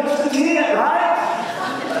can't touch the tent, right?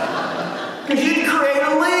 Because you'd create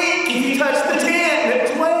a leak if you touched the tent and it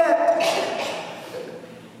was wet.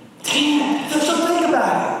 Tent. So think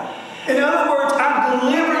about it. In other words, I'm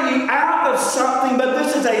delivering you out of something, but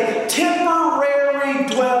this is a temporary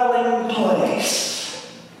dwelling place.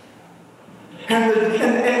 And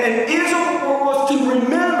Israel was to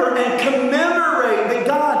remember and commemorate that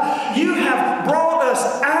God, you have brought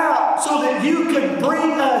us out so that you could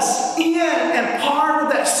bring us in. And part of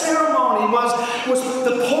that ceremony was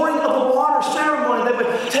the pouring of the water ceremony. They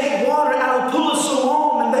would take water out of the pool of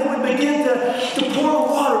Siloam and they would begin to pour the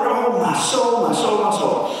water. Oh, my soul, my soul, my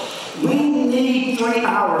soul. We need 3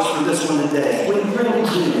 hours for this one today. We really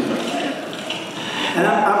do. And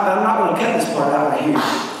I'm not going to cut this part out right here.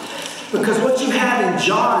 Because what you have in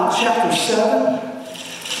John chapter 7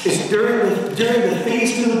 is during the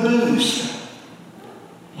Feast of the Booths.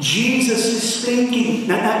 Jesus is speaking.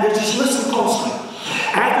 Now just listen closely.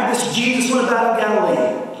 After this, Jesus went about in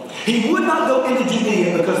Galilee, He would not go into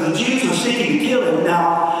Judea because the Jews were seeking to kill him.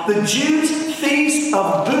 Now, the Jews' feast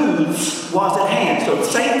of booths was at hand. So the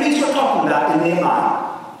same feast we're talking about in Nehemiah.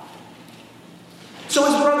 So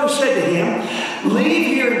his brothers said to him, leave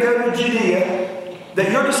here and go to Judea,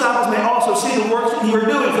 that your disciples may also see the works that you are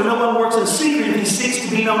doing, for no one works in secret if he seeks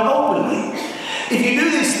to be known openly. If you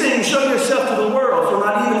do these things, show yourself to the world, for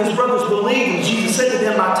not even his brothers believed. And Jesus said to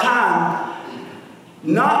them, my time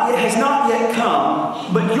has not yet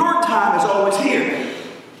come, but your time is always here.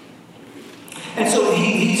 And so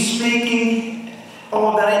he's speaking,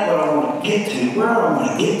 oh, that ain't what I want to get to. Where I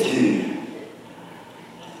want to get to.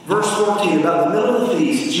 Verse 14, about the middle of the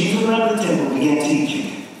feast, Jesus went into the temple and began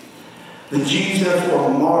teaching. The Jews therefore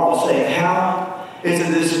marveled, saying, how is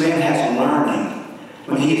it this man has learning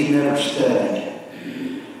when he has never studied?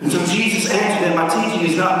 And so Jesus answered them, my teaching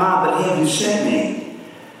is not mine, but him who sent me.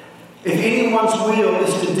 If anyone's will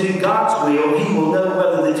is to do God's will, he will know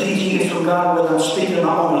whether the teaching is from God or whether I'm speaking of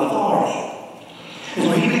my own authority. And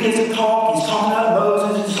when he begins to talk, he's talking about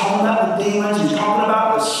Moses, he's talking about the demons, he's talking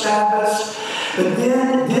about the Sabbaths. But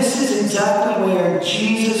then this is exactly where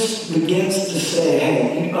Jesus begins to say,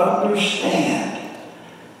 hey, you understand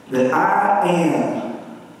that I am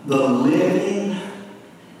the living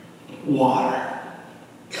water.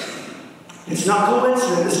 It's not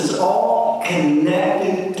coincident. This is all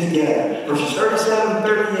connected together. Verses 37,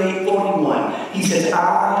 38, 41. He says,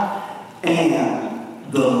 I am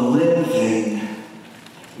the living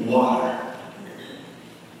water.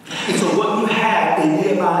 And so what you have in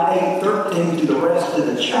Nehemiah 8:13 to the rest of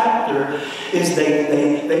the chapter is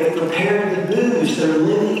they've prepared the booths. They're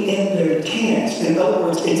living in their tents. In other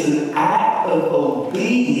words, it's an act of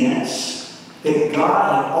obedience that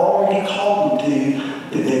God had already called them to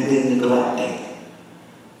that they've been neglecting.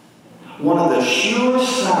 One of the sure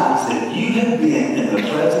signs that you have been in the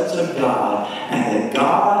presence of God and that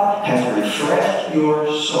God has refreshed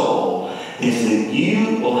your soul is that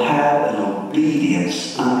you will have an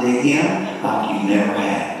obedience unto Him like you never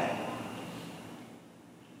had.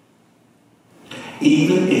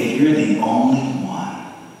 Even if you're the only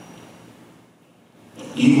one,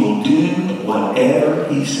 you will do whatever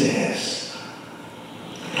He says.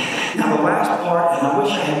 Now the last part, and I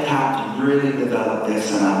wish I had time to really develop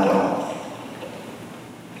this, and I don't.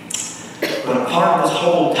 But a part of this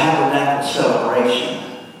whole tabernacle celebration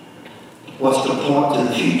was to point to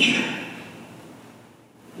the future.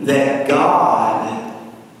 That God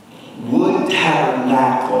would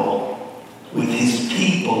tabernacle with His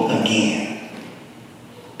people again.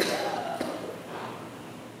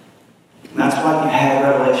 And that's why you have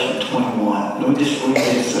Revelation 21. Let me just read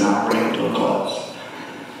this and I'll bring it to a close.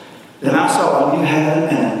 Then I saw a new heaven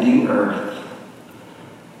and a new earth.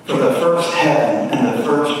 For the first heaven and the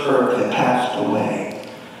first earth had passed away,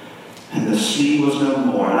 and the sea was no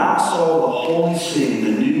more. And I saw the holy city,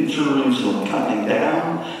 the new Jerusalem, coming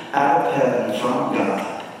down out of heaven from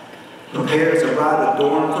God, prepared as a bride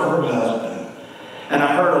adorned for her husband. And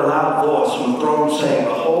I heard a loud voice from the throne saying,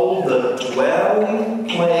 behold, the dwelling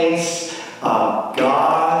place of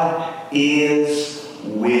God is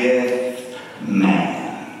with man.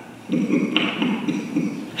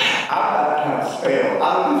 I kind of spell. I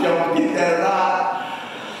don't know if y'all can get that or not.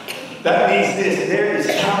 That means this. There is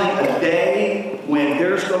coming a day when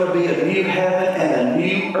there's going to be a new heaven and a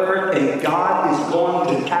new earth, and God is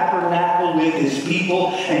going to tabernacle with His people,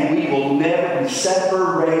 and we will never be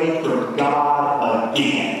separated from God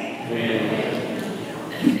again.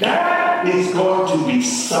 Amen. That is going to be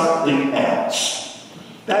something else.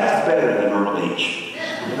 That's better than Myrtle Beach.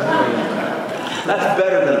 That's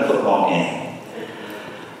better than a football game.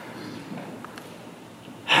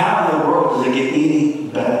 How in the world does it get any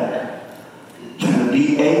better than to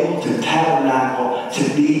be able to tabernacle,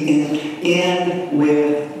 to be in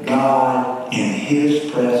with God in His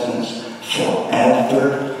presence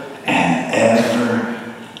forever and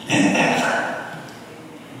ever and ever?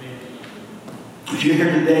 If you're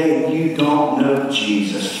here today and you don't know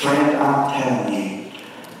Jesus, friend, I'm telling you,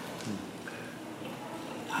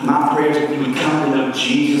 my prayer is that you would come to know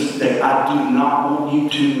Jesus today. I do not want you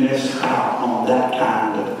to miss out on that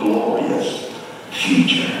kind of glorious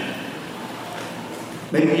future.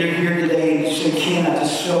 Maybe you're here today and you say, Ken, I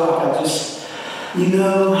just feel like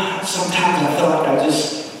sometimes I feel like I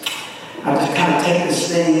just kind of take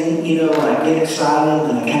this thing, and I get excited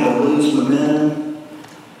and I kind of lose momentum.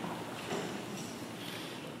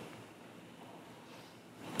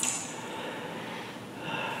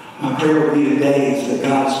 My prayer with you today is that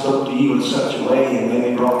God spoke to you in such a way and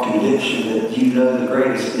maybe brought conviction that you know the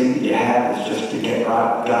greatest thing that you have is just to get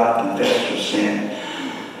right with God, confess your sin.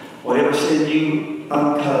 Whatever sin you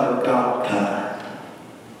uncover, God will cover.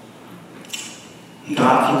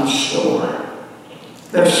 God can restore.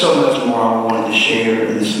 There's so much more I wanted to share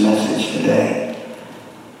in this message today.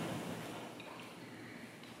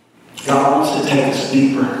 God wants to take us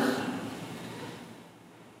deeper.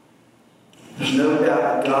 There's no doubt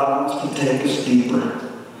that God wants to take us deeper.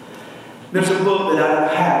 There's a book that I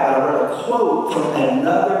don't have, but I read a quote from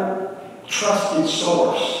another trusted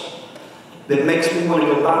source that makes me want to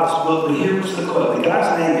go buy this book. But here's the quote. The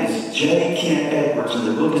guy's name is J. Kent Edwards, and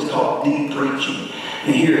the book is called Deep Preaching.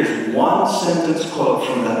 And here is one sentence quote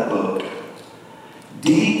from that book.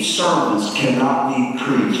 Deep sermons cannot be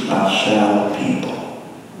preached by shallow people.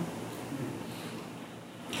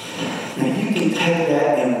 Now you can take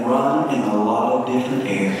that and run in a lot of different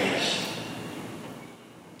areas.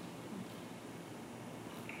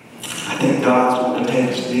 I think God's wanting to take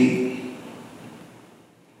us deep.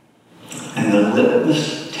 And the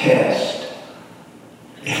litmus test,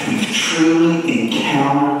 if we've truly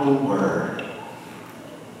encountered the Word,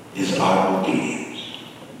 is our obedience.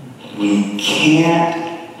 We can't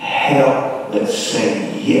help but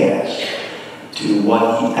say yes to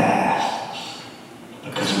what He asks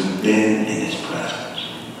because we've been in His presence.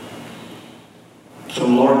 So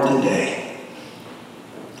Lord, today,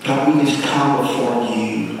 God, we just come before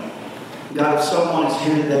You. God, if someone is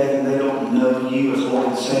here today and they don't know You as Lord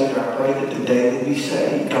and Savior, I pray that today they be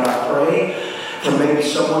saved. God, I pray for maybe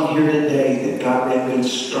someone here today that, God, they've been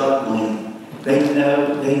struggling. They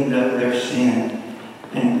know their sin.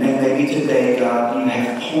 And maybe today, God, You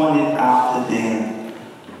have pointed out to them.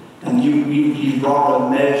 And you brought a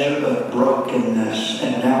measure of brokenness.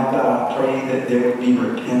 And now, God, I pray that there would be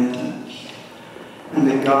repentance. And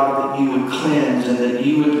that, God, that You would cleanse and that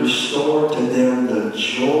You would restore to them the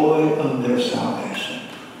joy of their salvation.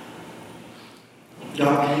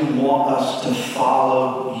 God, You want us to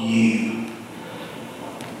follow You.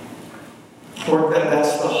 For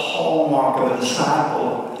that's the hallmark of a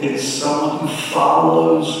disciple. It's someone who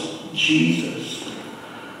follows Jesus.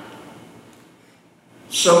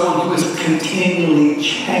 Someone who is continually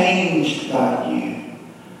changed by You.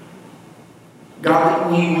 God,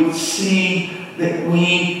 that we would see that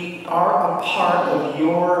we are a part of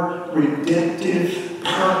Your redemptive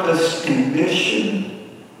purpose and mission.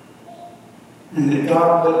 And that,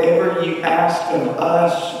 God, whatever You ask of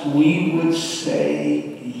us, we would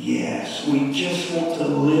say yes. We just want to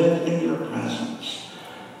live in Your presence.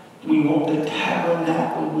 We want to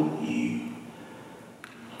tabernacle with You.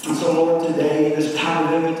 And so, Lord, today, this time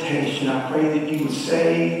of invitation, I pray that You would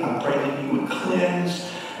save. I pray that You would cleanse.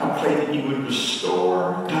 I pray that You would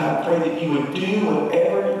restore. God, I pray that You would do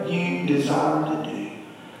whatever You desire to do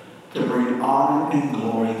to bring honor and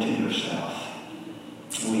glory to Yourself.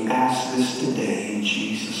 We ask this today in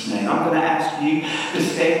Jesus' name. I'm going to ask you to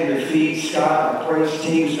stay on your feet. Scott, our praise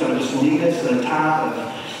team, is going to just lead us in a time of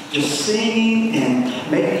just singing,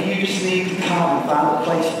 and maybe you just need to come and find a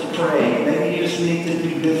place to pray. Maybe you just need to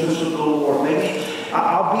do business with the Lord. Maybe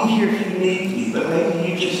I'll be here if you need me, but maybe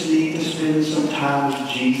you just need to spend some time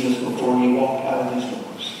with Jesus before you walk out of these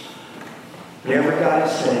doors. Whatever God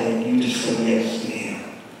is saying, you just say yes to Him.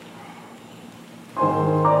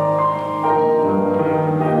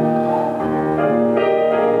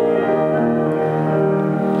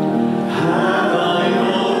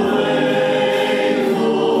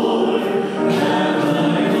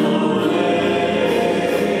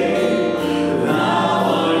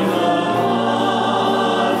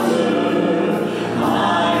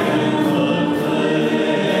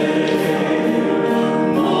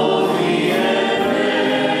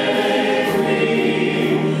 Free.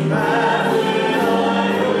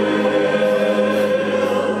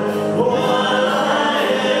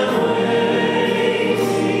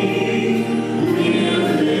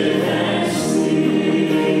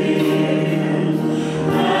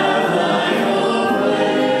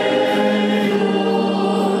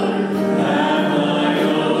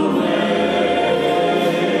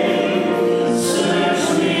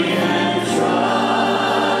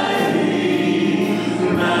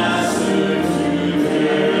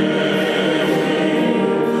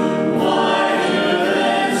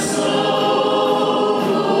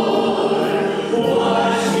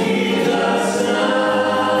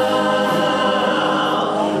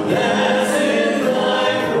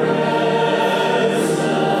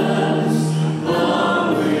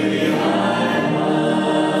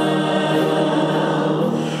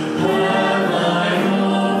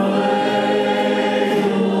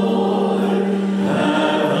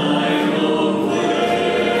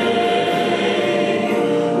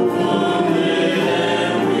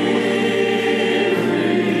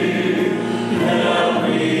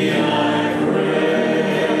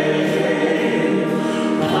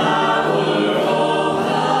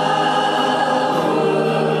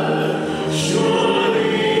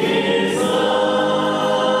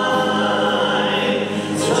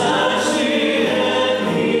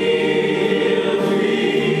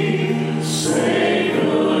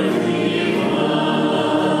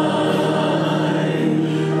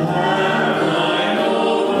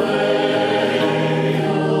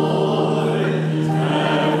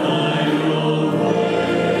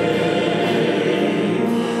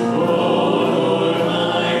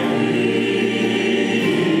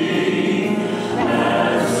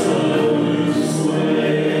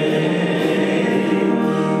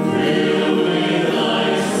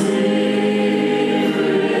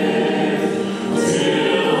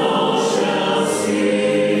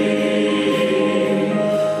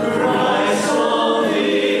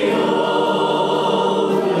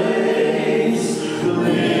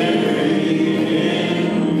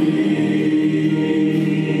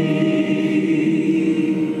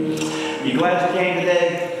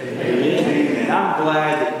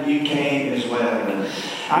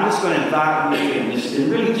 just going to invite you and just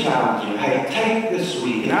really challenge you. Hey, take this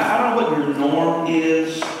week. And I don't know what your norm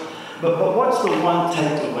is, but what's the one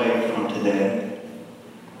takeaway from today?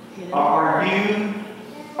 Are you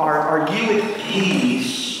at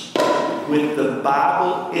peace with the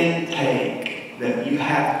Bible intake that you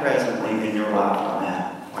have presently in your life right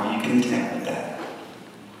now? Are you content with that?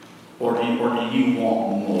 Or do you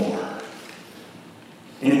want more?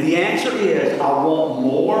 And if the answer is, I want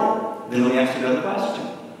more, then let me ask you another question.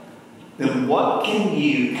 Then what can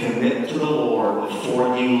you commit to the Lord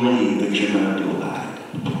before you leave that you're going to do about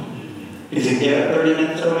it? Is it get up 30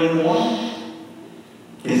 minutes early in the morning?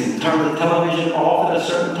 Is it turn the television off at a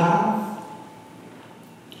certain time?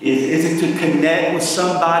 Is it to connect with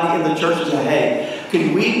somebody in the church and say, hey,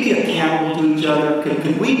 can we be accountable to each other?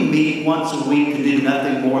 Can we meet once a week to do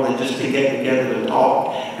nothing more than just to get together to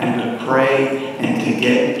talk and to pray and to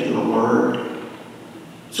get into the Word?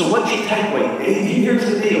 So what's your takeaway? Here's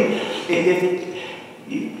the deal.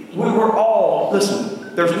 We're all,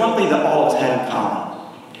 listen, there's one thing that all of us have in common.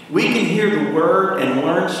 We can hear the Word and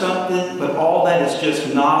learn something, but all that is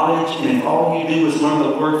just knowledge. And if all you do is learn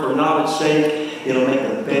the Word for knowledge's sake, it'll make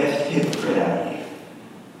the best hypocrite out of you.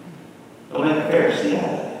 It'll make a Pharisee out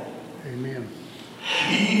of you. Amen.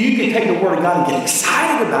 You can take the Word of God and get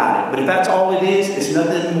excited about it, but if that's all it is, it's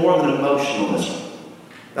nothing more than emotionalism.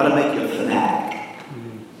 That'll make you a fanatic.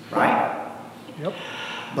 Right? Yep.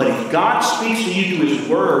 But if God speaks to you through His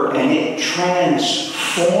Word and it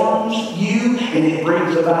transforms you and it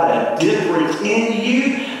brings about a difference in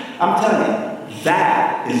you, I'm telling you,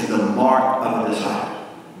 that is the mark of a disciple.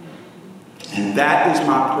 And that is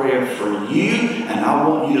my prayer for you, and I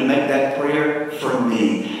want you to make that prayer for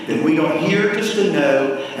me. That we don't hear just to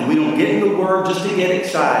know, and we don't get in the Word just to get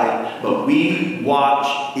excited, but we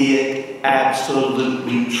watch it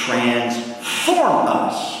absolutely transform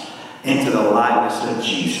us into the likeness of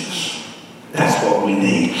Jesus. That's what we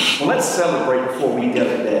need. Well, let's celebrate before we go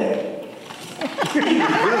today. You did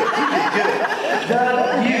good.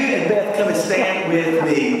 Doug, you and Beth come and stand with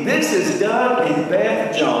me. This is Doug and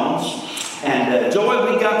Beth Jones. And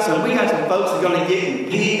Joy, we got some folks that are going to get in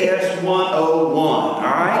PS 101, all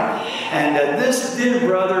right? And this dear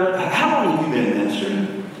brother, how long have you been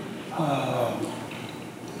ministering?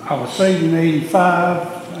 I was saved in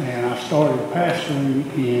 85, and I started pastoring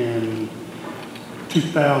in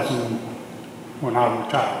 2000 when I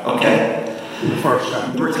retired. Okay. The first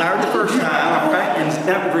time. Retired the first time, all right? And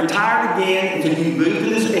now retired again until you moved to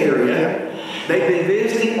this area. They've been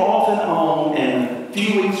visiting off and on, and a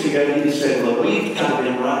few weeks ago you said, look, we've kind of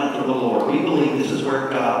been running for the Lord. We believe this is where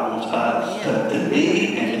God wants us to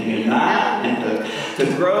be and to unite and to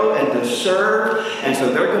grow and to serve. And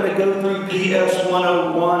so they're going to go through PS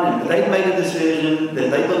 101, and they've made a decision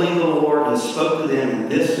that they believe the Lord has spoken to them, and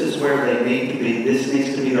this is where they need to be. This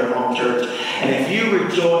needs to be their home church. And if you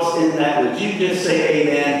rejoice in that, would you just say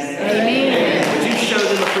amen? Amen. Would you show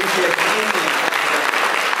them appreciation?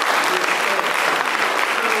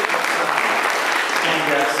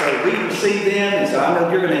 So we receive them, and so I know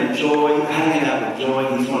you're going to enjoy hanging out with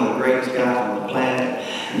Joy. He's one of the greatest guys on the planet.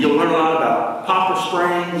 And you'll learn a lot about Poplar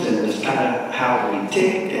Springs and just kind of how we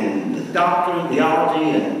tick and the doctrine, theology,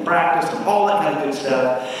 and practice, and all that kind of good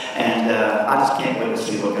stuff. And I just can't wait to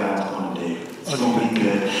see what God's going to do. It's going to be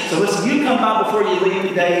good. So listen, you come by before you leave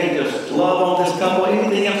today and just love on this couple.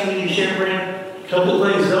 Anything else we need to share, Brent? Couple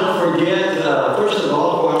things. Don't forget, first of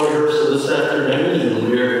all, our rehearsal this afternoon, and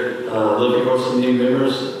we're looking for some new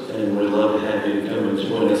members, and we'd love to have you come and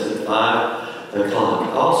join us at 5 o'clock.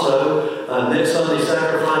 Also, next Sunday,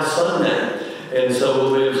 Sacrifice Sunday. And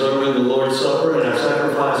so we'll be observing the Lord's Supper, and our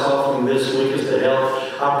sacrifice offering this week is to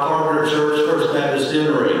help our partner church, First Baptist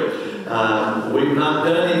Emory. We've not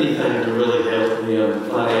done anything to really help them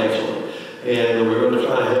financially, and we're going to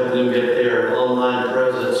try to help them get their online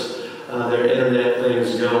presence, their internet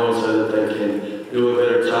things going so that they can do a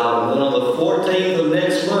better job. And then on the 14th of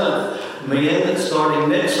next month, men, starting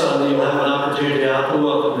next Sunday, you'll have an opportunity out the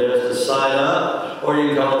welcome desk to sign up, or you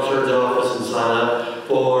can call the church office and sign up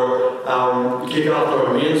for our kickoff for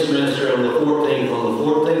our men's ministry on the 14th. On the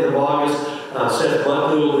 14th of August, Seth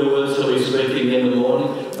Buckley will do it, so he's speaking in the morning.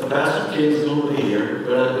 Pastor Kid's going to be here.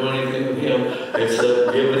 We're not doing anything with him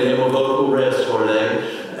except giving him a vocal rest for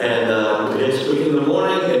today. And he'll speak in the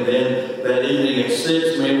morning, and then that evening at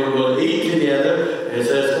 6, men, we're going to eat together, and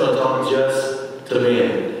Seth's going to talk just to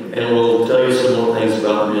men. And we'll tell you some more things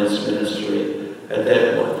about men's ministry at that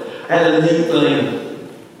point. And a neat thing,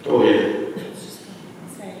 go ahead.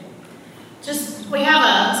 We have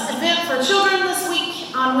an event for children this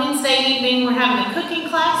week on Wednesday evening. We're having a cooking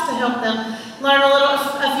class to help them learn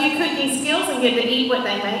a few cooking skills and get to eat what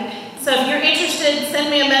they make. So if you're interested, send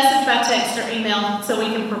me a message by text or email so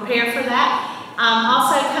we can prepare for that.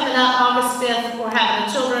 Also coming up August 5th, we're having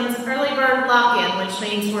a children's early bird lock-in, which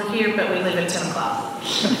means we're here, but we leave at 10 o'clock.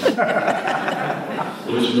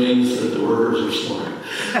 Which means that the workers are smart.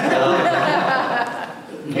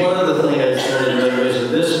 One other thing I just wanted to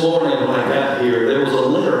mention, this morning when I got here, there was a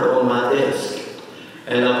letter on my desk.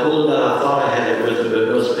 And I pulled it out, I thought I had it with me, but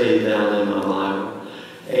it must be down in my Bible.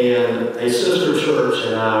 And a sister church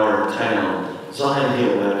in our town, Zion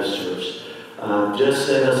Hill Baptist Church, just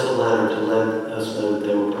sent us a letter to let us know that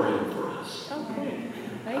they were praying for us. Okay.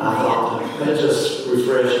 I thought that just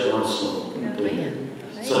refreshed my soul. Amen.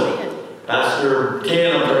 So, Pastor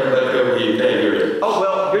Ken, I'm turning it back over to you. Okay, you're it. Oh,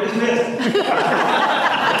 well, you're dismissed.